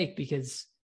hot take, because,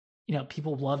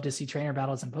 people love to see trainer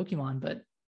battles in Pokemon, but,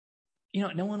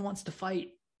 no one wants to fight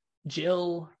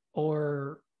Jill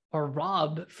or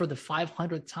Rob for the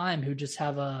 500th time, who just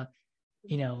have a,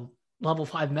 level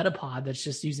 5 Metapod that's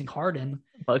just using Harden.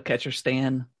 Bug catcher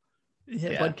Stan.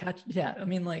 Bug catch. Yeah. I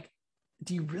mean, like,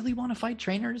 do you really want to fight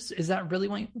trainers? Is that really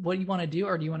what you want to do?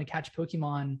 Or do you want to catch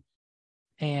Pokemon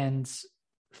and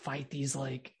fight these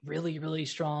like really, really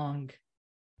strong,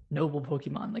 noble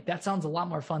Pokemon. Like that sounds a lot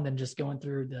more fun than just going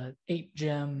through the 8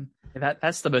 gym.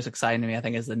 That's the most exciting to me, I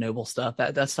think, is the noble stuff.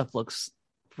 That stuff looks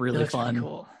really fun. Really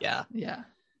cool. Yeah. Yeah.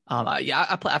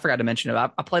 I forgot to mention it.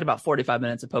 I played about 45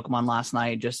 minutes of Pokemon last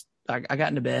night. Just I got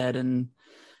into bed and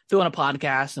threw on a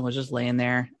podcast and was just laying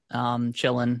there,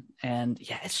 chilling. And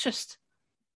yeah, it's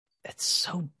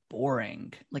so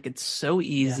boring. Like it's so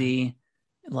easy.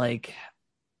 Yeah. Like,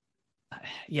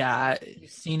 yeah,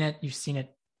 you've seen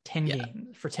it 10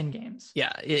 games for 10 games.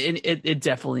 Yeah, it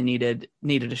definitely needed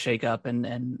a shake up,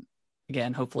 and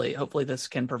again, hopefully this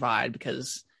can provide,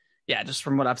 because yeah, just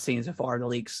from what I've seen so far, the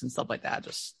leaks and stuff like that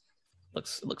just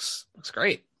looks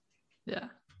great. Yeah,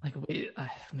 like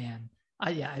man,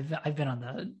 I've been on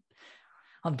the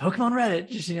Pokemon Reddit,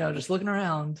 just looking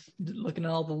around, looking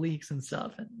at all the leaks and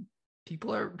stuff, and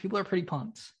people are pretty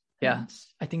pumped. Yeah, and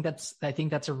I think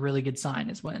that's a really good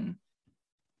sign, is when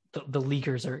the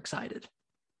leakers are excited.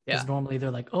 Because normally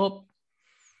they're like, oh,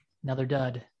 another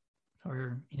dud,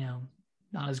 or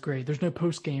not as great. There's no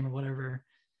post game or whatever.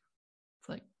 It's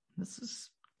like it's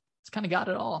kind of got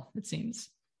it all, it seems.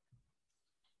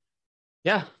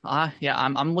 Yeah,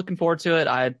 I'm looking forward to it.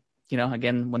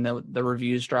 Again, when the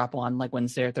reviews drop on like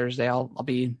Wednesday or Thursday, I'll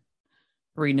be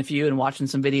reading a few and watching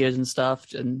some videos and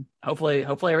stuff, and hopefully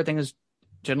everything is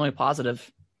generally positive.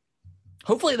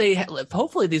 Hopefully these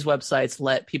websites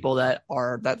let people that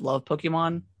love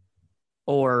Pokemon,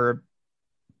 or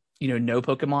know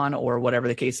Pokemon, or whatever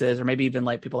the case is, or maybe even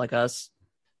like people like us,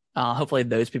 hopefully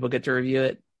those people get to review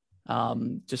it,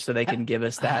 just so they can give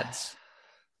us that.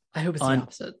 I hope it's the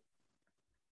opposite.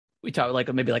 We talk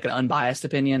like maybe like an unbiased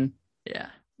opinion. Yeah.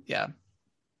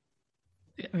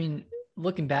 I mean,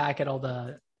 looking back at all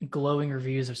the glowing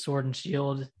reviews of Sword and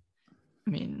Shield, I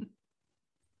mean,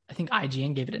 I think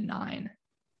IGN gave it a 9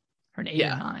 or an 8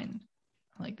 or 9.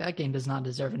 Like, that game does not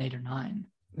deserve an 8 or 9.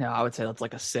 No, I would say that's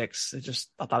like a 6.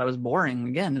 I thought it was boring.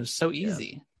 Again, it was so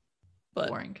easy. But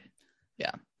boring.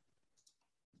 Yeah.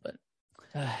 But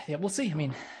we'll see. I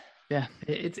mean, yeah,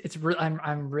 it's real. I'm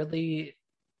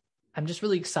just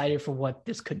really excited for what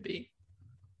this could be.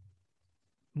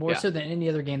 More so than any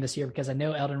other game this year, because I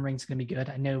know Elden Ring's going to be good.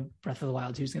 I know Breath of the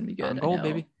Wild 2 is going to be good. Gone gold,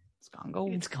 baby. It's gone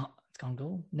gold. It's gone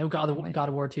gold. No God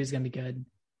of War 2 is going to be good.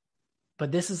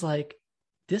 But this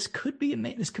could be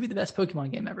amazing. This could be the best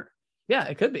Pokemon game ever. Yeah,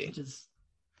 it could be. It's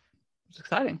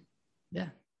exciting. Yeah,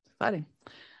 it's exciting.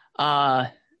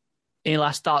 Any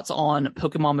last thoughts on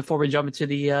Pokemon before we jump into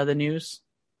the news?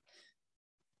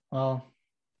 Well,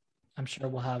 I'm sure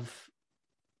we'll have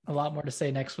a lot more to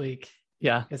say next week.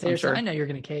 Yeah, I'm sure. I know you're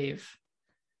going to cave.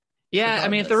 Yeah, regardless. I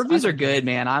mean, if the reviews are good,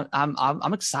 man,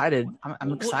 I'm excited.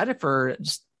 I'm excited for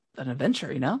just an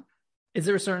adventure. Is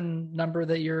there a certain number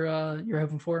that you're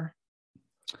hoping for?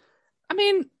 I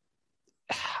mean,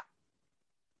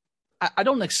 I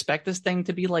don't expect this thing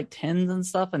to be like 10s and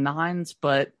stuff and 9s,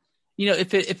 but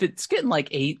if it's getting like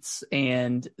 8s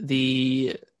and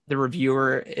the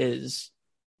reviewer is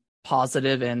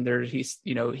positive and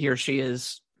he or she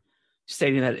is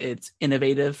stating that it's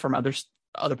innovative from other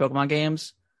Pokemon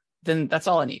games, then that's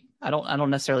all I need. I don't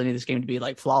necessarily need this game to be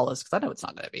like flawless, because I know it's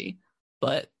not going to be,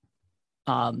 but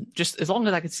just as long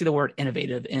as I can see the word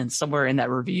innovative in somewhere in that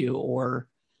review, or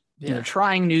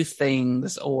trying new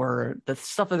things, or the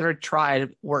stuff that they've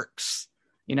tried works,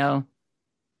 I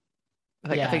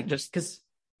think just because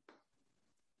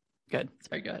good.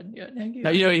 Sorry, go ahead. Yeah, no,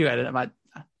 you had it.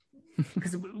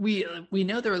 Because we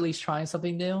know they're at least trying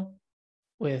something new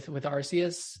with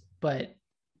Arceus, but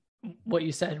what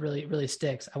you said really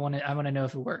sticks. I want to know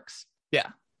if it works. Yeah,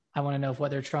 I want to know if what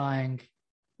they're trying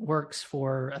works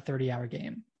for a 30-hour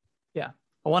game. Yeah,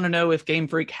 I want to know if Game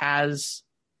Freak has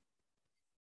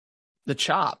the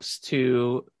chops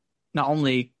to not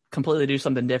only completely do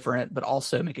something different, but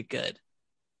also make it good.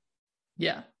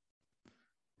 Yeah.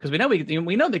 Because we know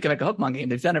they can make a Pokemon game.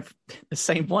 They've done the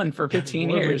same one for 15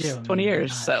 years, 20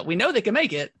 years. So we know they can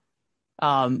make it.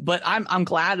 But I'm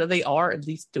glad that they are at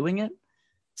least doing it,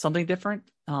 something different,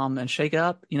 and shake it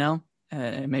up,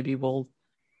 and maybe we'll,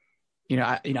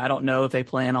 I don't know if they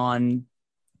plan on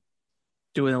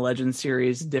doing the Legends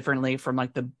series differently from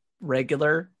like the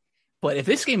regular, but if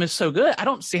this game is so good, I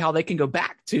don't see how they can go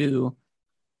back to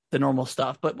the normal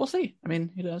stuff, but we'll see. I mean,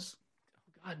 who does?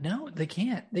 God, no, they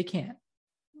can't. They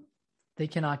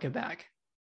cannot go back.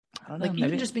 I don't know. Like,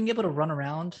 even just being able to run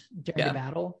around during the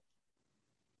battle,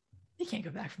 they can't go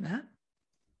back from that.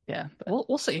 Yeah, but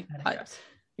we'll see.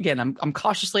 I'm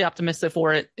cautiously optimistic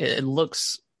for it. It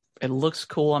looks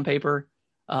cool on paper,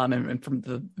 and from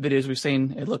the videos we've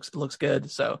seen, it looks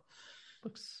good. So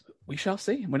we shall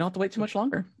see. We don't have to wait too much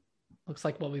longer. Looks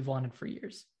like what we've wanted for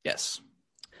years. Yes.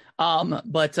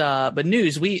 But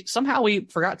news, we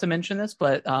forgot to mention this,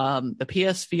 but the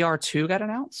PSVR 2 got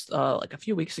announced like a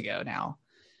few weeks ago now.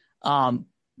 And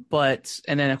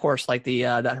then of course like the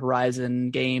that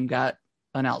Horizon game got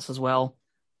announced as well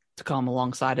to come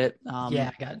alongside it.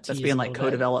 I got that's being like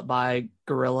co-developed by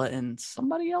Gorilla and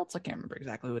somebody else. I can't remember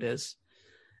exactly who it is.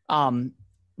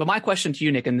 But my question to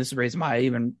you, Nick, and this is the reason why I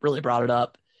even really brought it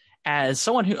up, as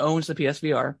someone who owns the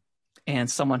PSVR and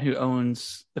someone who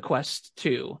owns the Quest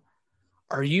 2,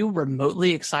 are you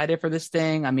remotely excited for this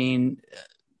thing? I mean,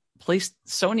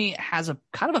 Sony has a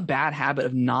kind of a bad habit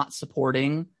of not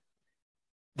supporting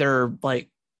their like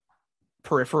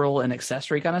peripheral and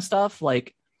accessory kind of stuff.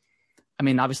 Like, I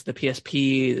mean, obviously the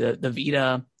PSP, the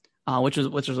Vita, which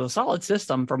was a solid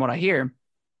system from what I hear.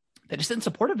 They just didn't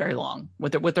support it very long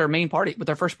with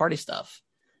their first party stuff.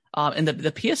 And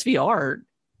the PSVR,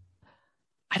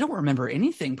 I don't remember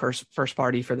anything first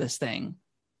party for this thing.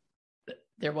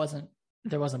 There wasn't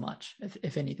much,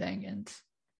 if anything, and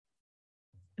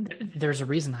there's a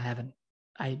reason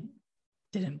I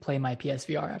didn't play my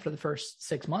PSVR after the first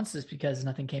 6 months, is because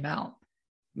nothing came out.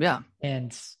 Yeah,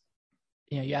 and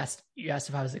you asked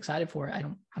if I was excited for it. I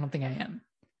don't think I am,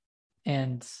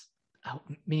 and.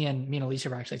 Me and Alicia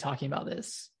were actually talking about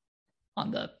this on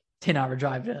the 10-hour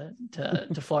drive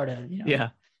to Florida. Yeah.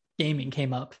 Gaming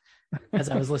came up as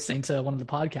I was listening to one of the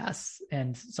podcasts,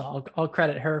 and so I'll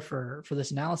credit her for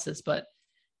this analysis. But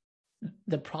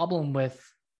the problem with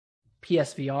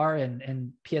PSVR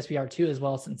and PSVR 2 as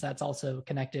well, since that's also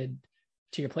connected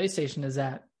to your PlayStation, is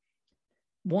that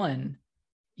one,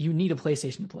 you need a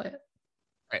PlayStation to play it,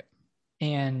 right?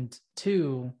 And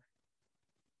two,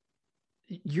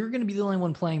 you're going to be the only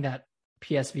one playing that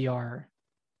PSVR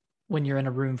when you're in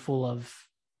a room full of,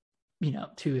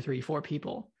 2, 3, 4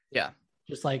 people. Yeah.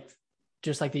 Just like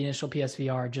the initial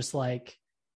PSVR, just like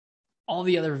all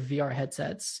the other VR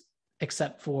headsets,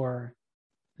 except for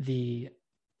the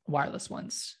wireless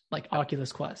ones, like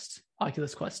Oculus Quest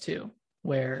 2,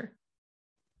 where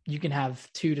you can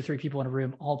have 2 to 3 people in a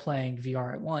room all playing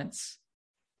VR at once.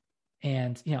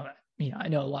 And, I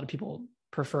know a lot of people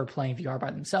prefer playing VR by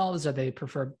themselves, or they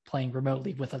prefer playing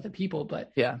remotely with other people,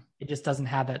 but yeah, it just doesn't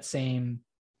have that same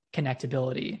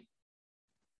connectability,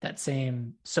 that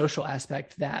same social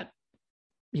aspect that,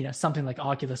 something like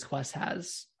Oculus Quest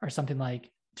has, or something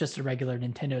like just a regular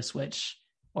Nintendo Switch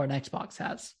or an Xbox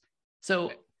has.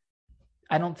 So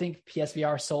I don't think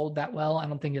PSVR sold that well. I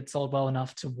don't think it sold well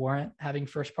enough to warrant having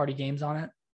first party games on it.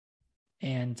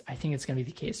 And I think it's going to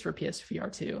be the case for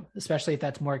PSVR 2, especially if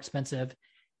that's more expensive.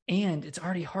 And it's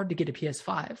already hard to get a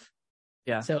PS5.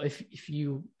 Yeah. So if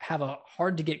you have a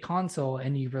hard to get console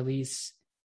and you release,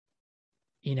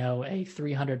 a $300,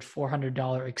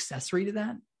 $400 accessory to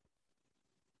that,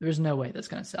 there's no way that's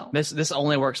going to sell. This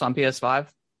only works on PS5?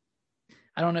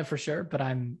 I don't know for sure, but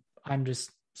I'm just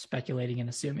speculating and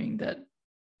assuming that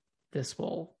this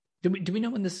will. Do we know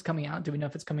when this is coming out? Do we know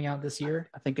if it's coming out this year?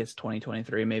 I think it's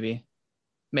 2023, maybe.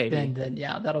 Then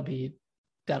yeah, that'll be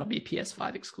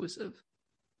PS5 exclusive.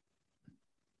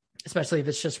 Especially if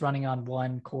it's just running on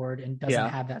one cord and doesn't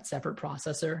have that separate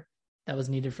processor that was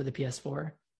needed for the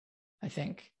PS4. I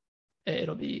think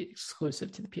it'll be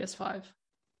exclusive to the PS5.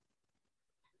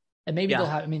 And maybe they'll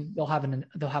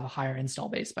have a higher install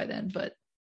base by then, but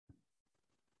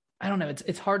I don't know.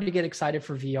 It's hard to get excited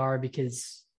for VR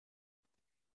because,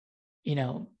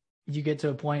 you get to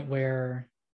a point where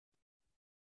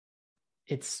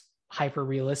it's hyper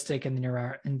realistic, and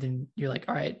then you're like,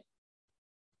 all right,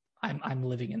 I'm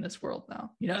living in this world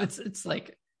now. It's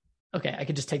like, okay, I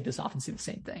could just take this off and see the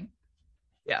same thing.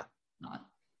 Yeah.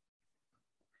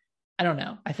 I don't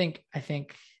know. I think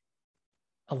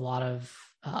a lot of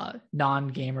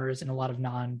non-gamers and a lot of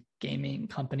non-gaming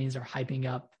companies are hyping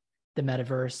up the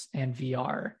metaverse and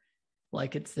VR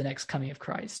like it's the next coming of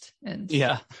Christ. And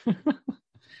yeah,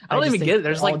 I don't even get it.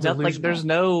 There's there's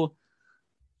no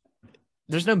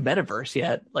metaverse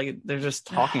yet. Like they're just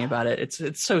talking about it.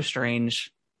 It's so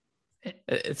strange.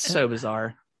 It's so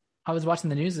bizarre. I was watching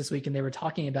the news this week and they were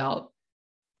talking about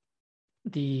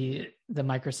the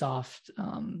Microsoft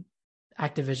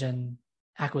Activision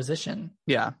acquisition.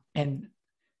 Yeah. And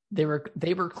they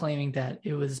were claiming that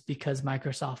it was because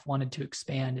Microsoft wanted to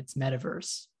expand its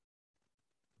metaverse.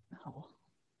 No.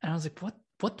 And I was like,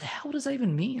 what the hell does that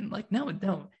even mean? Like,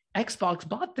 no, Xbox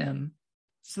bought them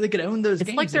so they could own those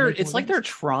games. It's like they're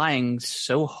trying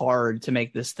so hard to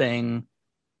make this thing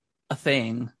a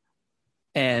thing.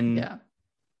 And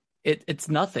it's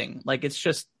nothing. Like, it's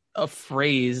just a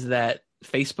phrase that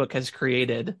Facebook has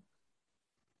created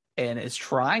and is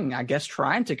trying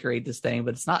to create this thing,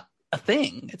 but it's not a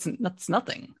thing. It's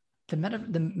nothing. The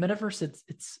metaverse,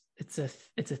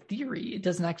 it's a theory. It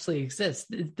doesn't actually exist.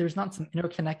 There's not some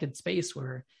interconnected space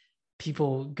where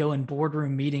people go in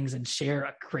boardroom meetings and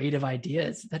share creative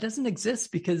ideas. That doesn't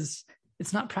exist because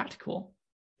it's not practical.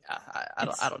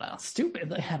 I don't know.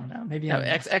 Stupid. Like, I don't know. Maybe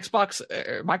Xbox,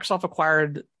 Microsoft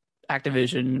acquired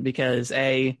Activision because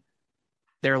they're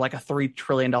like a $3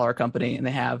 trillion company and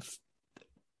they have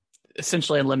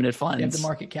essentially unlimited funds. They have the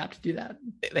market cap to do that.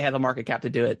 They have the market cap to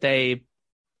do it. They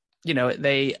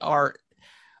are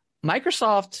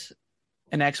Microsoft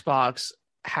and Xbox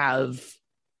have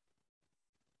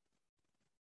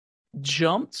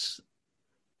jumped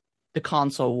the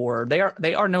console war.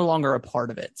 They are no longer a part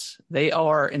of it. They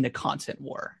are in the content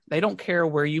war. They don't care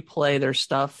where you play their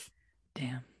stuff.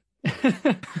 Damn.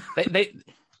 they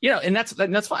and that's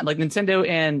fine. Like Nintendo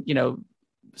and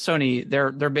Sony,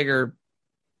 they're bigger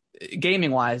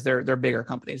gaming wise. They're bigger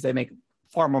companies. They make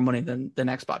far more money than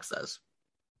Xbox does.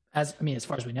 As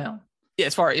far as we know. Yeah,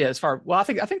 as far. Well, I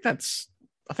think that's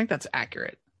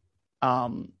accurate.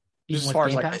 Even as with far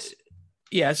Game as like, Pass?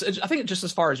 yes, I think just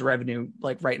as far as revenue,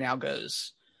 like right now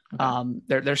goes, Okay.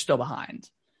 they're still behind.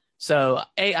 So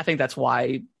I think that's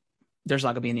why there's not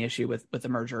going to be any issue with the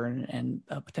merger and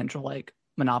a potential like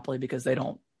monopoly, because they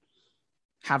don't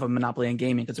have a monopoly in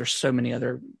gaming because there's so many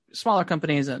other smaller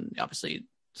companies and obviously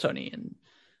Sony and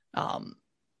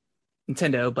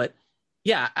Nintendo. But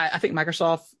yeah, I think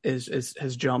Microsoft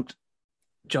has jumped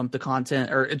the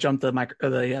content or jumped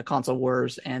the console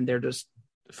wars, and they're just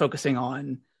focusing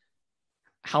on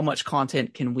how much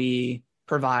content can we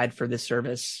provide for this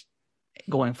service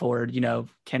going forward.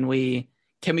 Can we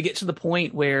get to the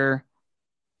point where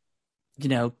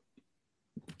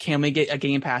can we get a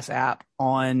Game Pass app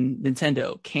on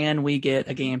Nintendo? Can we get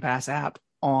a Game Pass app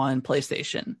on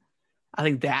PlayStation? I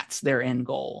think that's their end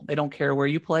goal. They don't care where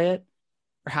you play it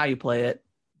or how you play it.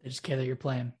 They just care that you're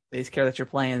playing. They just care that you're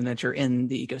playing and that you're in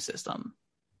the ecosystem.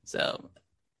 So,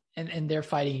 and they're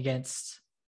fighting against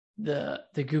the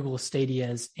Google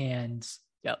Stadias and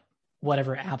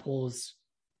whatever Apple's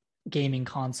gaming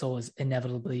console is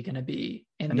inevitably going to be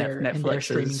in their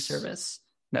streaming service.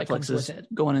 Netflix is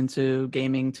going into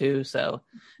gaming too, so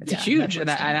it's huge. And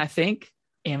I think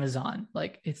Amazon,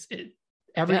 like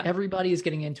everybody is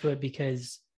getting into it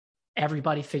because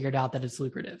everybody figured out that it's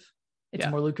lucrative. It's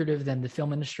more lucrative than the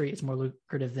film industry. It's more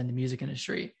lucrative than the music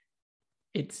industry.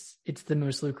 It's the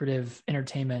most lucrative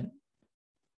entertainment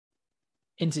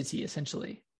entity,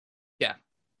 essentially. Yeah,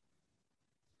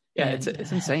 it's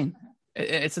insane.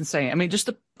 It's insane. I mean, just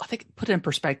to put it in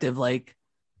perspective, like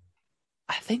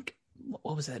I think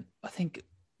what was it? I think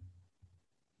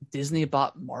Disney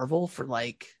bought Marvel for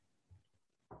like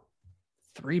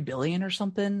 $3 billion or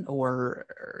something, or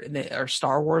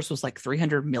Star Wars was like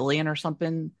 300 million or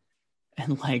something.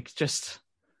 And like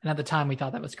and at the time we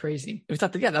thought that was crazy. We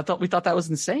thought that was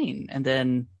insane. And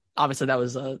then obviously that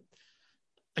was a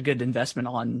good investment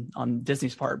on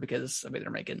Disney's part, because I mean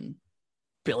they're making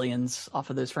billions off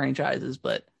of those franchises.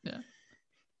 But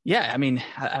I mean,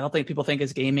 I don't think people think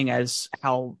as gaming as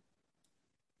how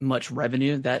much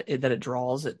revenue that it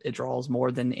draws. It draws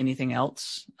more than anything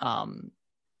else. I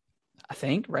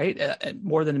think, right?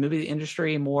 More than the movie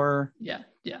industry, more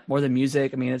than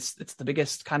music. I mean, it's the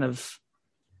biggest kind of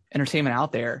entertainment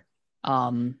out there.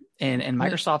 And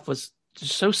Microsoft was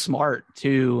just so smart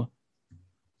to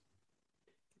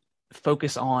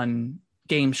focus on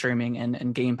game streaming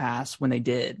and Game Pass when they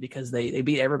did, because they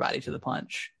beat everybody to the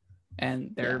punch,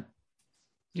 and they're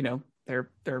I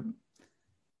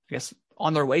guess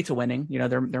on their way to winning.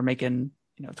 They're making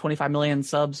 25 million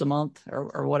subs a month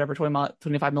or whatever,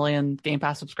 25 million Game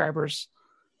Pass subscribers.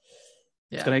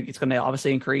 Yeah. It's gonna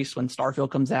obviously increase when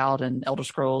Starfield comes out and Elder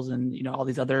Scrolls and all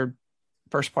these other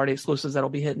first party exclusives that'll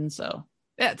be hitting. So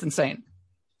yeah, it's insane.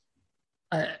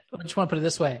 I just want to put it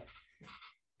this way: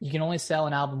 you can only sell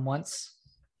an album once.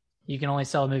 You can only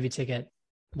sell a movie ticket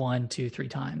 1, 2, 3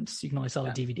 times. You can only sell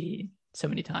a DVD so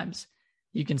many times.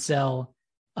 You can sell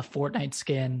a Fortnite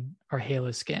skin or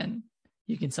Halo skin.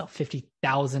 You can sell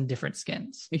 50,000 different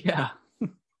skins. Yeah.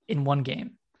 In one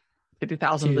game.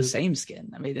 50,000 of the same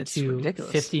skin. I mean, it's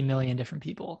ridiculous. 50 million different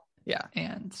people. Yeah.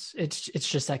 And it's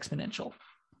just exponential.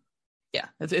 Yeah.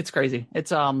 It's crazy.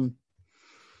 It's I'm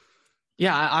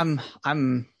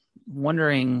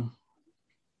wondering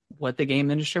what the game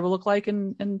industry will look like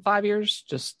in 5 years.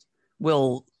 Just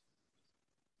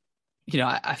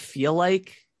I feel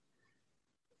like,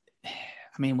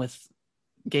 I mean, with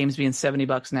games being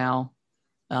 $70 now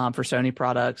for Sony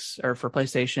products or for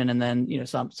PlayStation, and then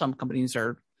some companies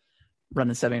are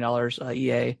running $70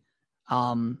 EA.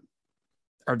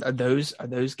 Are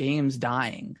those games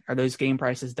dying? Are those game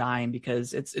prices dying?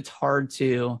 Because it's hard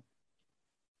to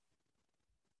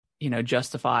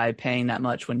justify paying that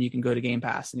much when you can go to Game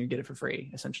Pass and you get it for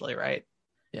free, essentially, right?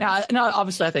 Yeah. Now,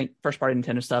 obviously, I think first party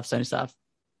Nintendo stuff, Sony stuff,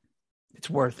 it's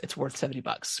worth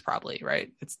 $70 probably,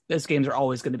 right? Those games are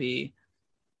always going to be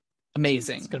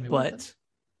amazing, It's gonna be but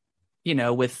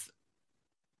with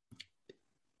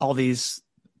all these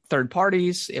third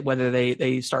parties, whether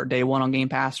they start day one on Game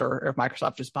Pass or if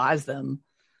Microsoft just buys them,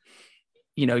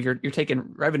 you're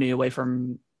taking revenue away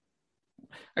from.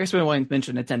 I guess we want to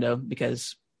mention Nintendo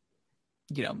because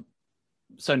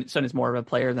Sony's more of a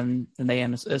player than they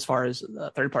am as far as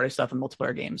third party stuff and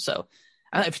multiplayer games. So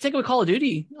if you take away Call of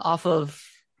Duty off of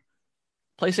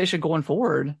PlayStation going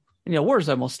forward,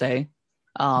 Warzone will stay.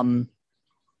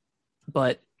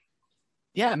 But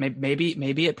yeah,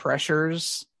 maybe it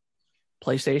pressures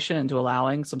PlayStation into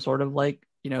allowing some sort of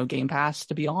Game Pass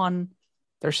to be on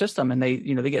their system, and they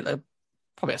get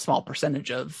probably a small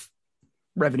percentage of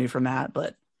revenue from that,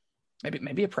 but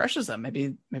maybe it pressures them.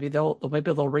 Maybe they'll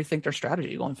rethink their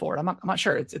strategy going forward. I'm not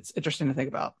sure. It's interesting to think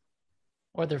about.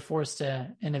 Or they're forced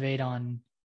to innovate on,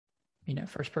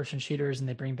 first person shooters, and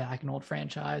they bring back an old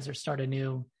franchise or start a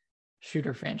new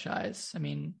shooter franchise. I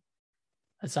mean,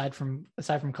 aside from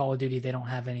Call of Duty, they don't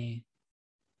have any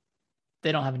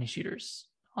shooters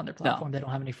on their platform. No. They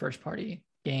don't have any first party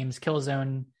games.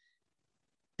 Killzone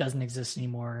doesn't exist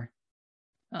anymore.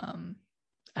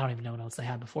 I don't even know what else they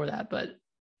had before that, but that's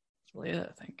really it,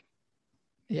 I think.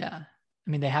 Yeah. I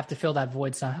mean, they have to fill that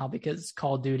void somehow because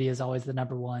Call of Duty is always the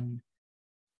number one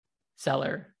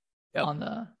seller on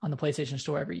the PlayStation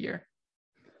Store every year.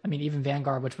 I mean, even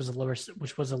Vanguard, which was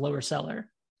a lower seller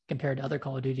compared to other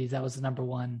Call of Duties, that was the number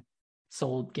one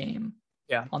sold game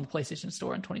on the PlayStation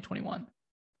Store in 2021.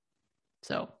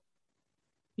 So,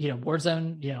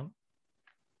 Warzone,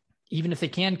 even if they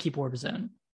can keep Warzone,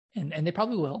 and they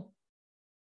probably will,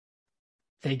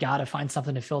 they got to find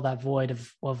something to fill that void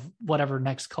of whatever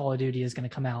next Call of Duty is going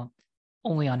to come out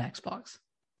only on Xbox.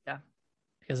 Yeah.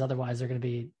 Because otherwise they're going to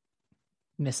be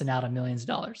missing out on millions of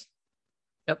dollars.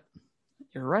 Yep.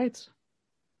 You're right.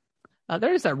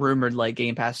 There is that rumored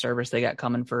Game Pass service they got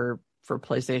coming for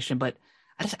PlayStation, but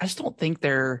I just don't think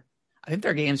I think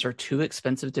their games are too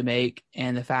expensive to make.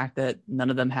 And the fact that none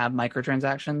of them have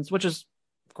microtransactions, which is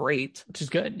great, which is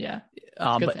good. Yeah.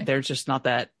 But there's just not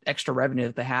that extra revenue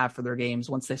that they have for their games.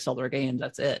 Once they sell their games,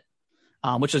 that's it.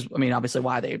 Which is, obviously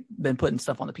why they've been putting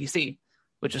stuff on the PC,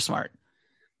 which is smart.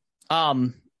 I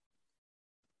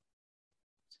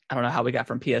don't know how we got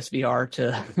from PSVR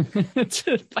to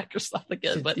Microsoft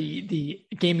again, but the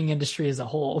gaming industry as a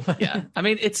whole. Yeah.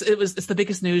 It's the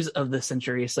biggest news of the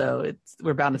century. So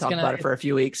we're bound to talk about it for a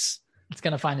few weeks. It's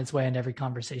going to find its way into every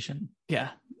conversation. Yeah.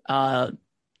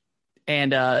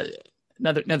 And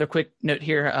another quick note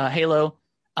here, Halo,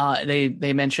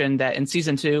 they mentioned that in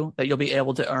season 2 that you'll be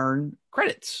able to earn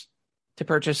credits to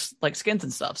purchase skins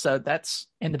and stuff. So that's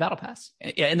in the battle pass.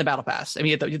 Yeah, in the battle pass.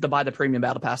 You have to buy the premium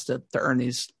battle pass to earn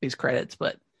these credits,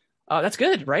 but that's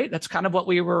good, right? That's kind of what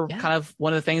we were kind of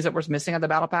one of the things that was missing at the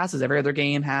battle pass is every other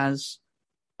game has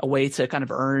a way to kind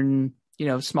of earn,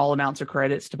 small amounts of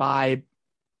credits to buy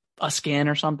a skin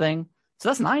or something. So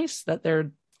that's nice that they're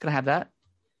going to have that.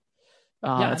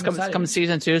 It's coming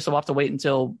season 2, so we'll have to wait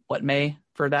until May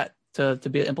for that to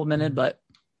be implemented, but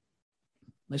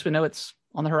at least we know it's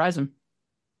on the horizon.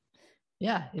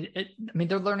 Yeah,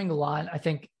 they're learning a lot. I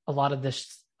think a lot of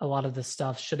this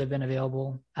stuff should have been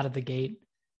available out of the gate.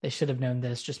 They should have known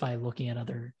this just by looking at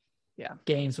other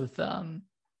games with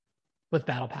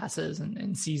battle passes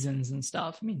and seasons and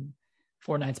stuff.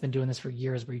 Fortnite's been doing this for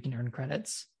years, where you can earn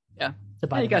credits. Yeah,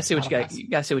 you gotta see what you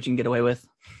gotta see what you can get away with.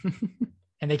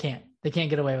 And they can't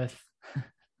get away with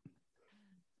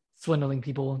swindling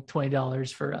people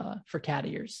 $20 for cat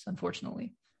ears,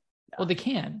 unfortunately. Yeah. Well, they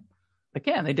can.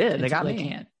 They did. They got me. They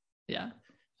can't. Yeah.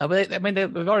 But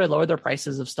they've already lowered their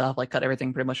prices of stuff, cut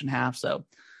everything pretty much in half. So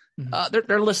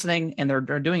they're listening, and they're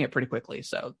doing it pretty quickly.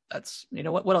 So that's,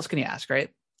 what else can you ask, right?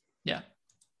 Yeah.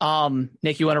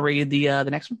 Nick, you want to read the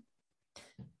next one?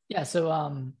 Yeah. So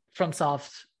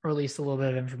FromSoft released a little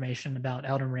bit of information about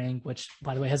Elden Ring, which,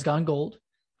 by the way, has gone gold.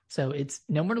 So it's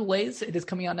no more delays. It is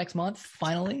coming out next month,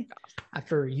 finally.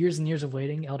 After years and years of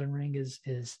waiting, Elden Ring is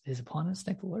upon us.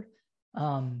 Thank the Lord.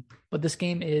 But this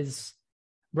game is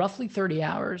roughly 30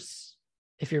 hours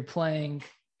if you're kind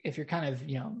of,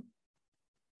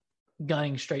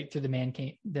 gunning straight through the main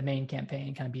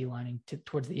campaign, kind of beelining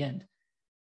towards the end.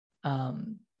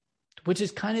 Which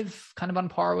is kind of on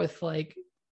par with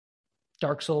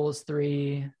Dark Souls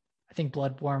 3. I think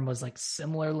Bloodborne was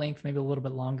similar length, maybe a little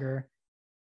bit longer.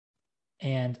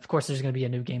 And of course, there's going to be a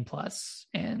new game plus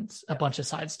and a bunch of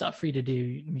side stuff for you to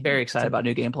do. Very excited about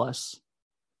new game plus.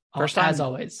 First time, as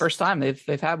always. First time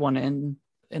they've had one in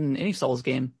any Souls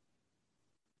game.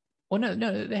 Well,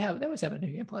 no, they always have a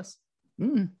new game plus.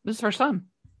 This is the first time.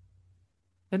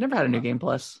 They've never had a new game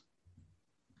plus.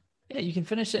 Yeah, you can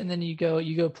finish it and then you go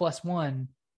 +1,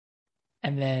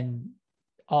 and then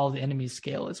all the enemies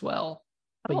scale as well.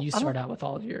 But you start out with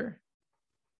all of your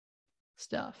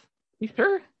stuff. You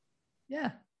sure?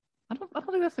 Yeah. I don't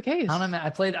think that's the case. I don't know, man.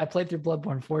 I played through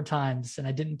Bloodborne 4 times, and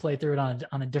I didn't play through it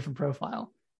on a different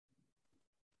profile.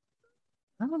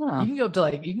 I don't know. You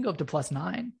can go up to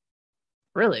 +9.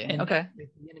 Really? And okay. The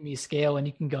enemy scale, and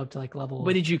you can go up to like level.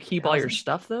 But did you keep 1,000. all your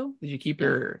stuff though? Did you keep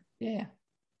your? Yeah.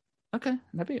 Okay.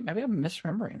 Maybe I'm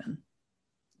misremembering then.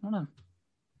 I don't know.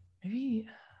 Maybe.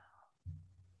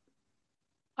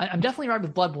 I'm definitely right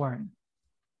with Bloodborne.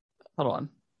 Hold on.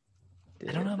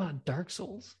 I don't know about Dark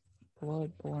Souls.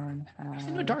 Bloodborne has... I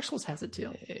know Dark Souls has it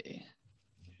too.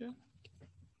 Yeah.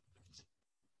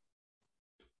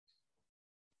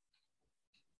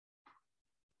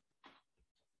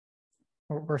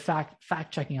 We're fact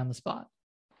checking on the spot.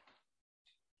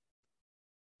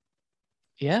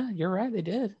 Yeah, you're right. They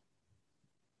did.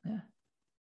 Yeah.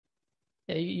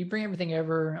 Yeah, you bring everything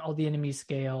over, all the enemies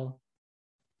scale.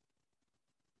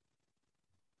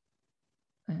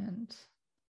 And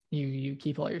you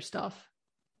keep all your stuff.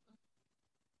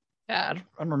 Yeah, I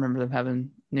don't remember them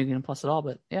having New Game Plus at all,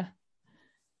 but yeah.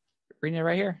 Reading it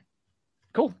right here.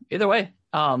 Cool. Either way.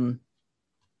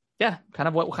 Yeah, kind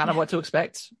of what to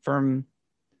expect from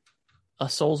a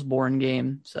Soulsborne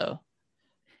game. So,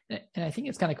 and I think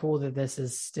it's kind of cool that this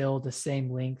is still the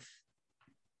same length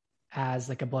as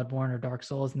like a Bloodborne or Dark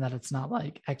Souls, and that it's not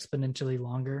like exponentially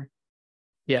longer.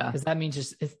 Yeah, because that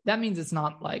means it's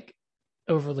not like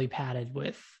overly padded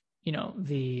with, you know,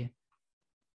 the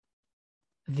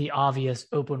obvious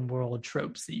open world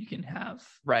tropes that you can have,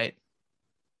 right,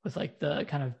 with like the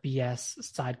kind of BS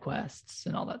side quests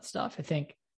and all that stuff. I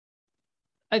think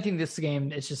this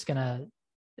game is just gonna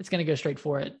go straight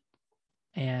for it,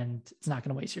 and it's not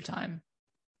gonna waste your time.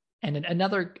 And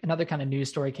another kind of news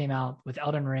story came out with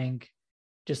Elden Ring,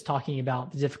 just talking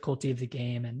about the difficulty of the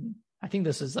game. And I think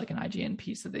this is like an IGN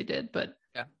piece that they did, but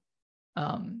yeah,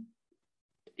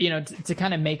 you know, to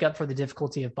kind of make up for the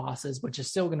difficulty of bosses, which is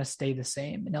still going to stay the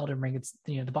same in Elden Ring. It's,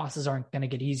 you know, the bosses aren't going to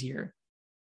get easier,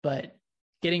 but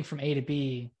getting from A to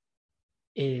B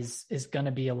is going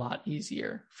to be a lot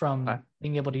easier, from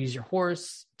being able to use your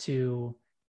horse to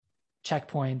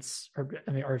checkpoints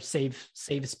or save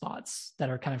spots that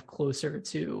are kind of closer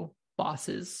to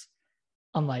bosses,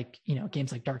 unlike, you know,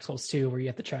 games like Dark Souls 2 where you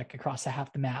have to trek across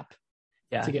half the map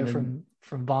to go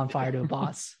from bonfire to a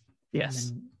boss. Yes,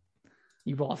 and then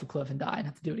you roll off a cliff and die and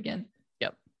have to do it again.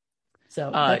 Yep.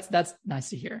 So that's nice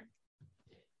to hear.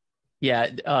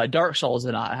 Yeah, Dark Souls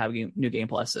did not have New Game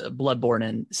Plus. Bloodborne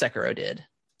and Sekiro did.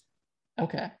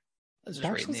 Okay.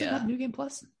 Dark Souls did have New Game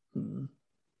Plus?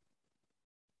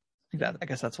 I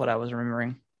guess that's what I was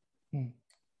remembering.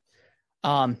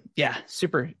 Yeah,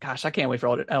 super. Gosh, I can't wait for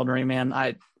Elden Ring, man.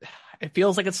 It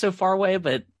feels like it's so far away,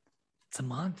 but it's a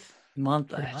month.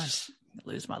 I just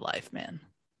lose my life, man.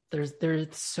 There's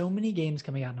so many games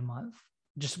coming out in a month,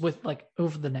 just with like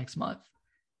over the next month.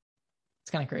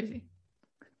 It's kind of crazy.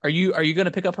 Are you going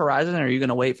to pick up Horizon, or are you going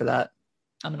to wait for that?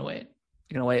 I'm going to wait.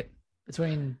 You're going to wait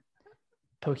between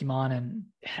Pokemon and...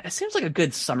 It seems like a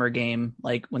good summer game,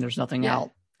 like when there's nothing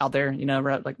out there, you know,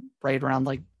 like right around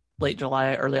like late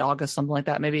July, early August, something like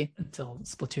that, maybe. Until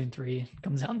Splatoon 3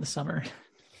 comes out in the summer.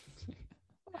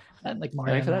 And like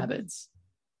Mario Rabbids.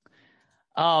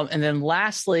 And then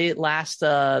last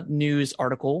news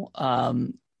article,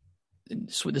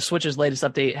 the Switch's latest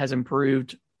update has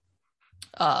improved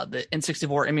the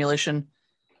N64 emulation.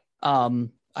 I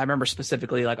remember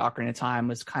specifically like Ocarina of Time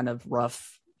was kind of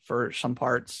rough for some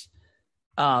parts.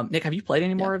 Nick, have you played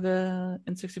any more of the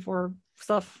N64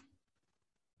 stuff?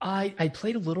 I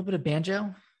played a little bit of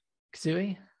Banjo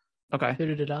Kazooie. Okay.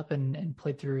 Booted it up and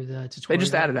played through the tutorial. They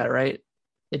just added that, right?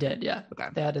 They did, yeah. Okay.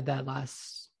 They added that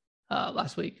last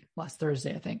week, last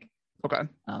Thursday, I think. Okay.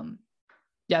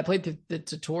 Yeah, I played the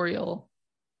tutorial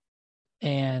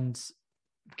and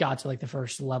got to like the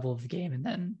first level of the game and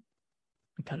then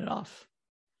cut it off.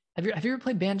 Have you ever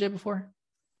played Banjo before?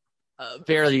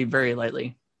 Very, very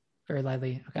lightly. Very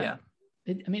lightly. Okay. Yeah.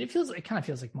 It kind of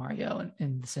feels like Mario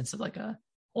in the sense of like a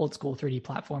old school 3D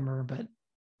platformer, but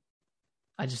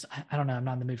I don't know. I'm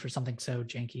not in the mood for something so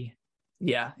janky.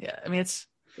 Yeah. I mean, it's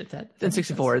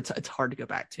N64. It's hard to go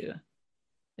back to.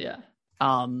 Yeah.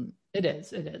 It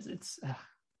is. It's.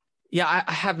 Yeah,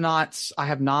 I have not.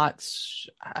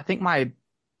 I think my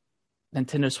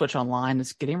Nintendo Switch Online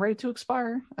is getting ready to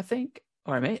expire. I think,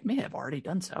 or I may have already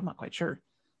done so. I'm not quite sure.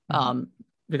 Mm-hmm.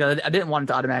 because I didn't want it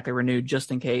to automatically renew just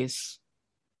in case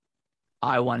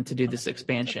I wanted to do this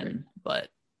expansion, but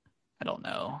I don't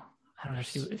know. I don't know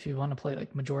if you want to play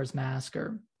like Majora's Mask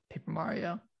or Paper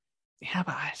Mario. Yeah,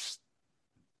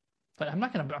 but I'm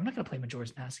not gonna play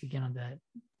Majora's Mask again on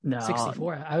the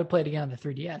 64. I would play it again on the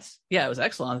 3DS. Yeah, it was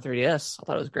excellent on the 3DS. I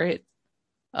thought it was great.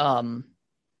 Yeah,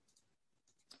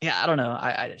 I don't know.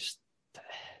 I just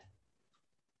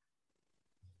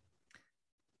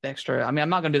extra. I mean, I'm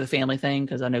not gonna do the family thing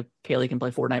because I know Kaylee can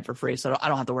play Fortnite for free, so I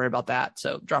don't have to worry about that.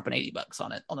 So dropping $80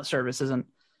 on it on the service isn't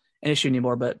an issue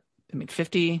anymore. But I mean,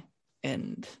 50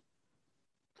 and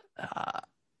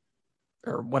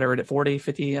or whatever it is, 40,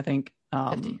 50, I think.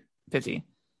 50.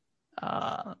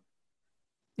 Yeah,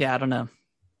 I don't know.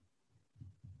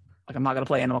 Like, I'm not gonna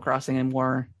play Animal Crossing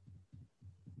anymore.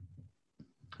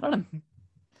 I don't know.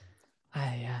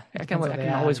 I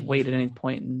can always wait at any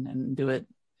point and do it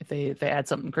if they add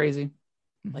something crazy,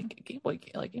 like Game Boy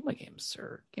games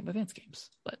or Game Boy Advance games.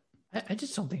 But I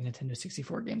just don't think Nintendo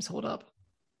 64 games hold up.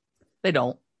 They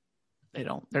don't.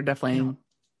 They're definitely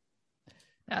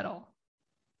at all.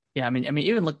 Yeah, I mean,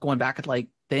 even going back at like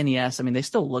the NES, I mean, they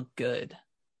still look good,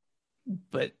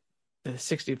 but the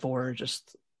 64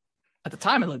 just at the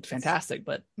time it looked fantastic,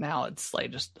 but now it's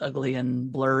like just ugly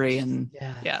and blurry and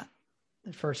yeah.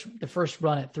 The first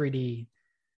run at 3D,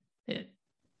 it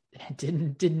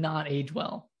did not age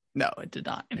well. No, it did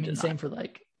not. Same for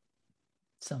like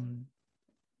some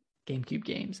GameCube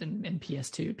games and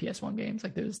PS2, PS1 games.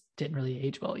 Like those didn't really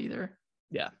age well either.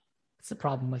 Yeah, it's the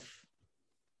problem with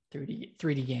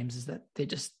 3D games is that they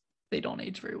don't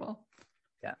age very well.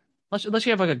 Yeah, unless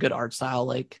you have like a good art style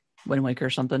like Wind Waker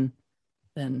or something,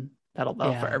 then that'll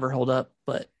forever hold up.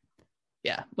 But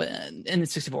yeah, but in the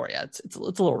 64, yeah, it's a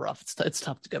little rough. It's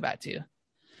tough to go back to.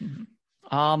 Mm-hmm.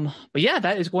 But yeah,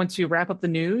 that is going to wrap up the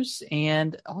news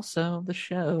and also the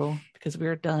show because we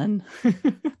are done.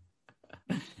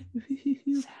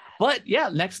 But yeah,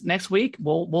 next week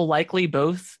we'll likely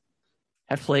both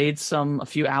have played a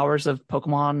few hours of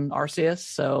Pokémon Arceus.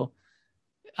 So,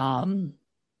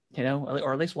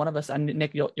 or at least one of us. And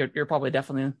Nick, you're probably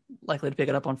definitely likely to pick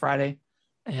it up on Friday.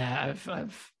 Yeah,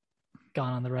 I've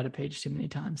gone on the Reddit page too many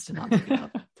times to not pick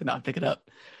it up.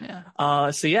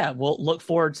 Yeah. So yeah, we'll look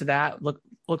forward to that. Look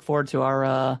forward to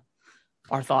our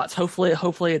thoughts.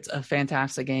 Hopefully it's a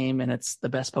fantastic game and it's the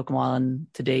best Pokemon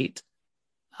to date.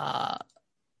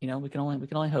 We can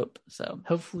only hope. So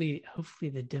hopefully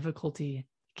the difficulty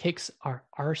kicks our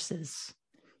arses.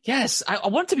 Yes, I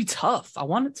want it to be tough. I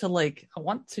want it's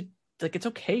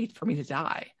okay for me to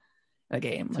die in a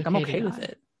game. Like I'm okay with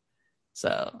it.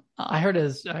 So I heard it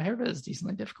is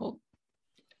decently difficult.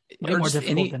 Way more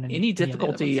difficult than any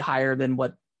difficulty higher than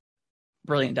what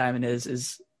Brilliant Diamond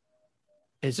is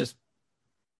just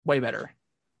way better.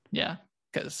 Yeah,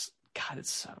 because God,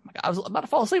 I was about to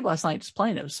fall asleep last night just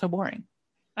playing it. It was so boring.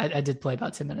 I did play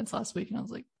about 10 minutes last week, and I was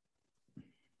like,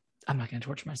 I'm not going to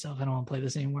torture myself. I don't want to play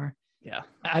this anymore. Yeah,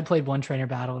 I played one trainer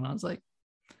battle, and I was like,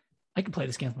 I can play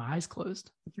this game with my eyes closed.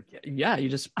 Yeah, you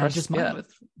just with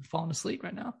falling asleep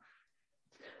right now.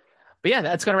 But yeah,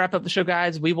 that's going to wrap up the show,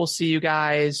 guys. We will see you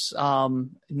guys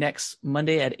next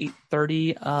Monday at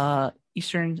 8:30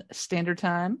 Eastern Standard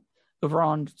Time over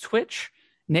on Twitch.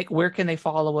 Nick, where can they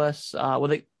follow us?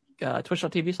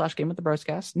 Twitch.tv/Game with the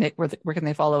Broscast. Nick, where can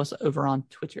they follow us over on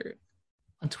Twitter?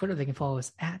 On Twitter, they can follow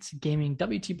us at Gaming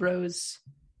WT Bros.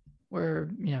 We're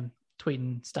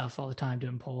tweeting stuff all the time,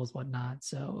 doing polls, whatnot.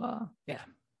 So yeah,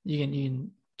 you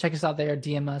can check us out there.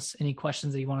 DM us any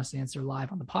questions that you want us to answer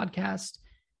live on the podcast.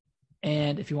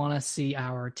 And if you want to see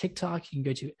our TikTok, you can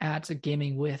go to at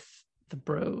Gaming with the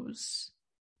Bros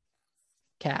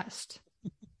cast.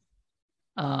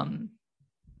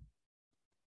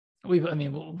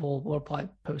 We'll probably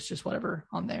post just whatever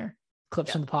on there.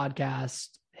 Clips from the podcast,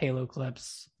 Halo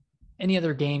clips, any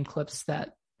other game clips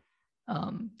that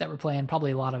we're playing.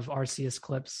 Probably a lot of Arceus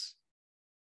clips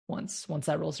once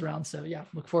that rolls around. So yeah,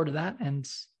 look forward to that. And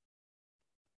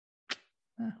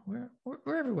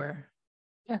we're everywhere.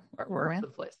 Yeah, we're around the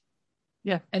place.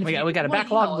 Yeah, and we got a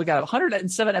backlog. We got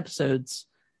 107 episodes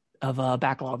of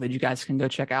backlog that you guys can go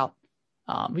check out.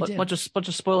 Bunch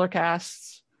of spoiler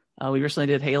casts. We recently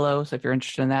did Halo, so if you're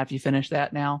interested in that, if you finished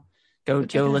that now, go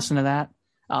listen to that.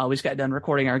 We just got done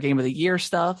recording our Game of the Year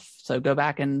stuff, so go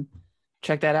back and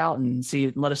check that out and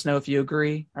let us know if you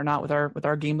agree or not with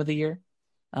our Game of the Year.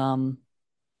 So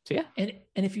yeah, and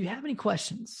if you have any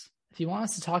questions, if you want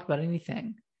us to talk about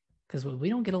anything, because we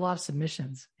don't get a lot of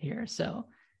submissions here, so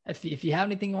if you have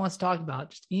anything you want us to talk about,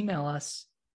 just email us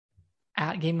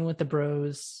at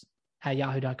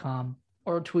gamingwiththebros@yahoo.com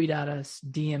or tweet at us,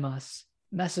 DM us,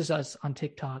 message us on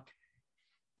TikTok.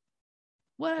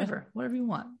 whatever you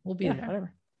want. We'll be there.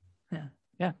 Whatever. Yeah.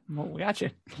 Yeah. Well, we got you.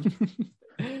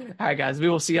 All right, guys. We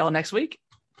will see y'all next week.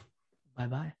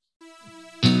 Bye-bye.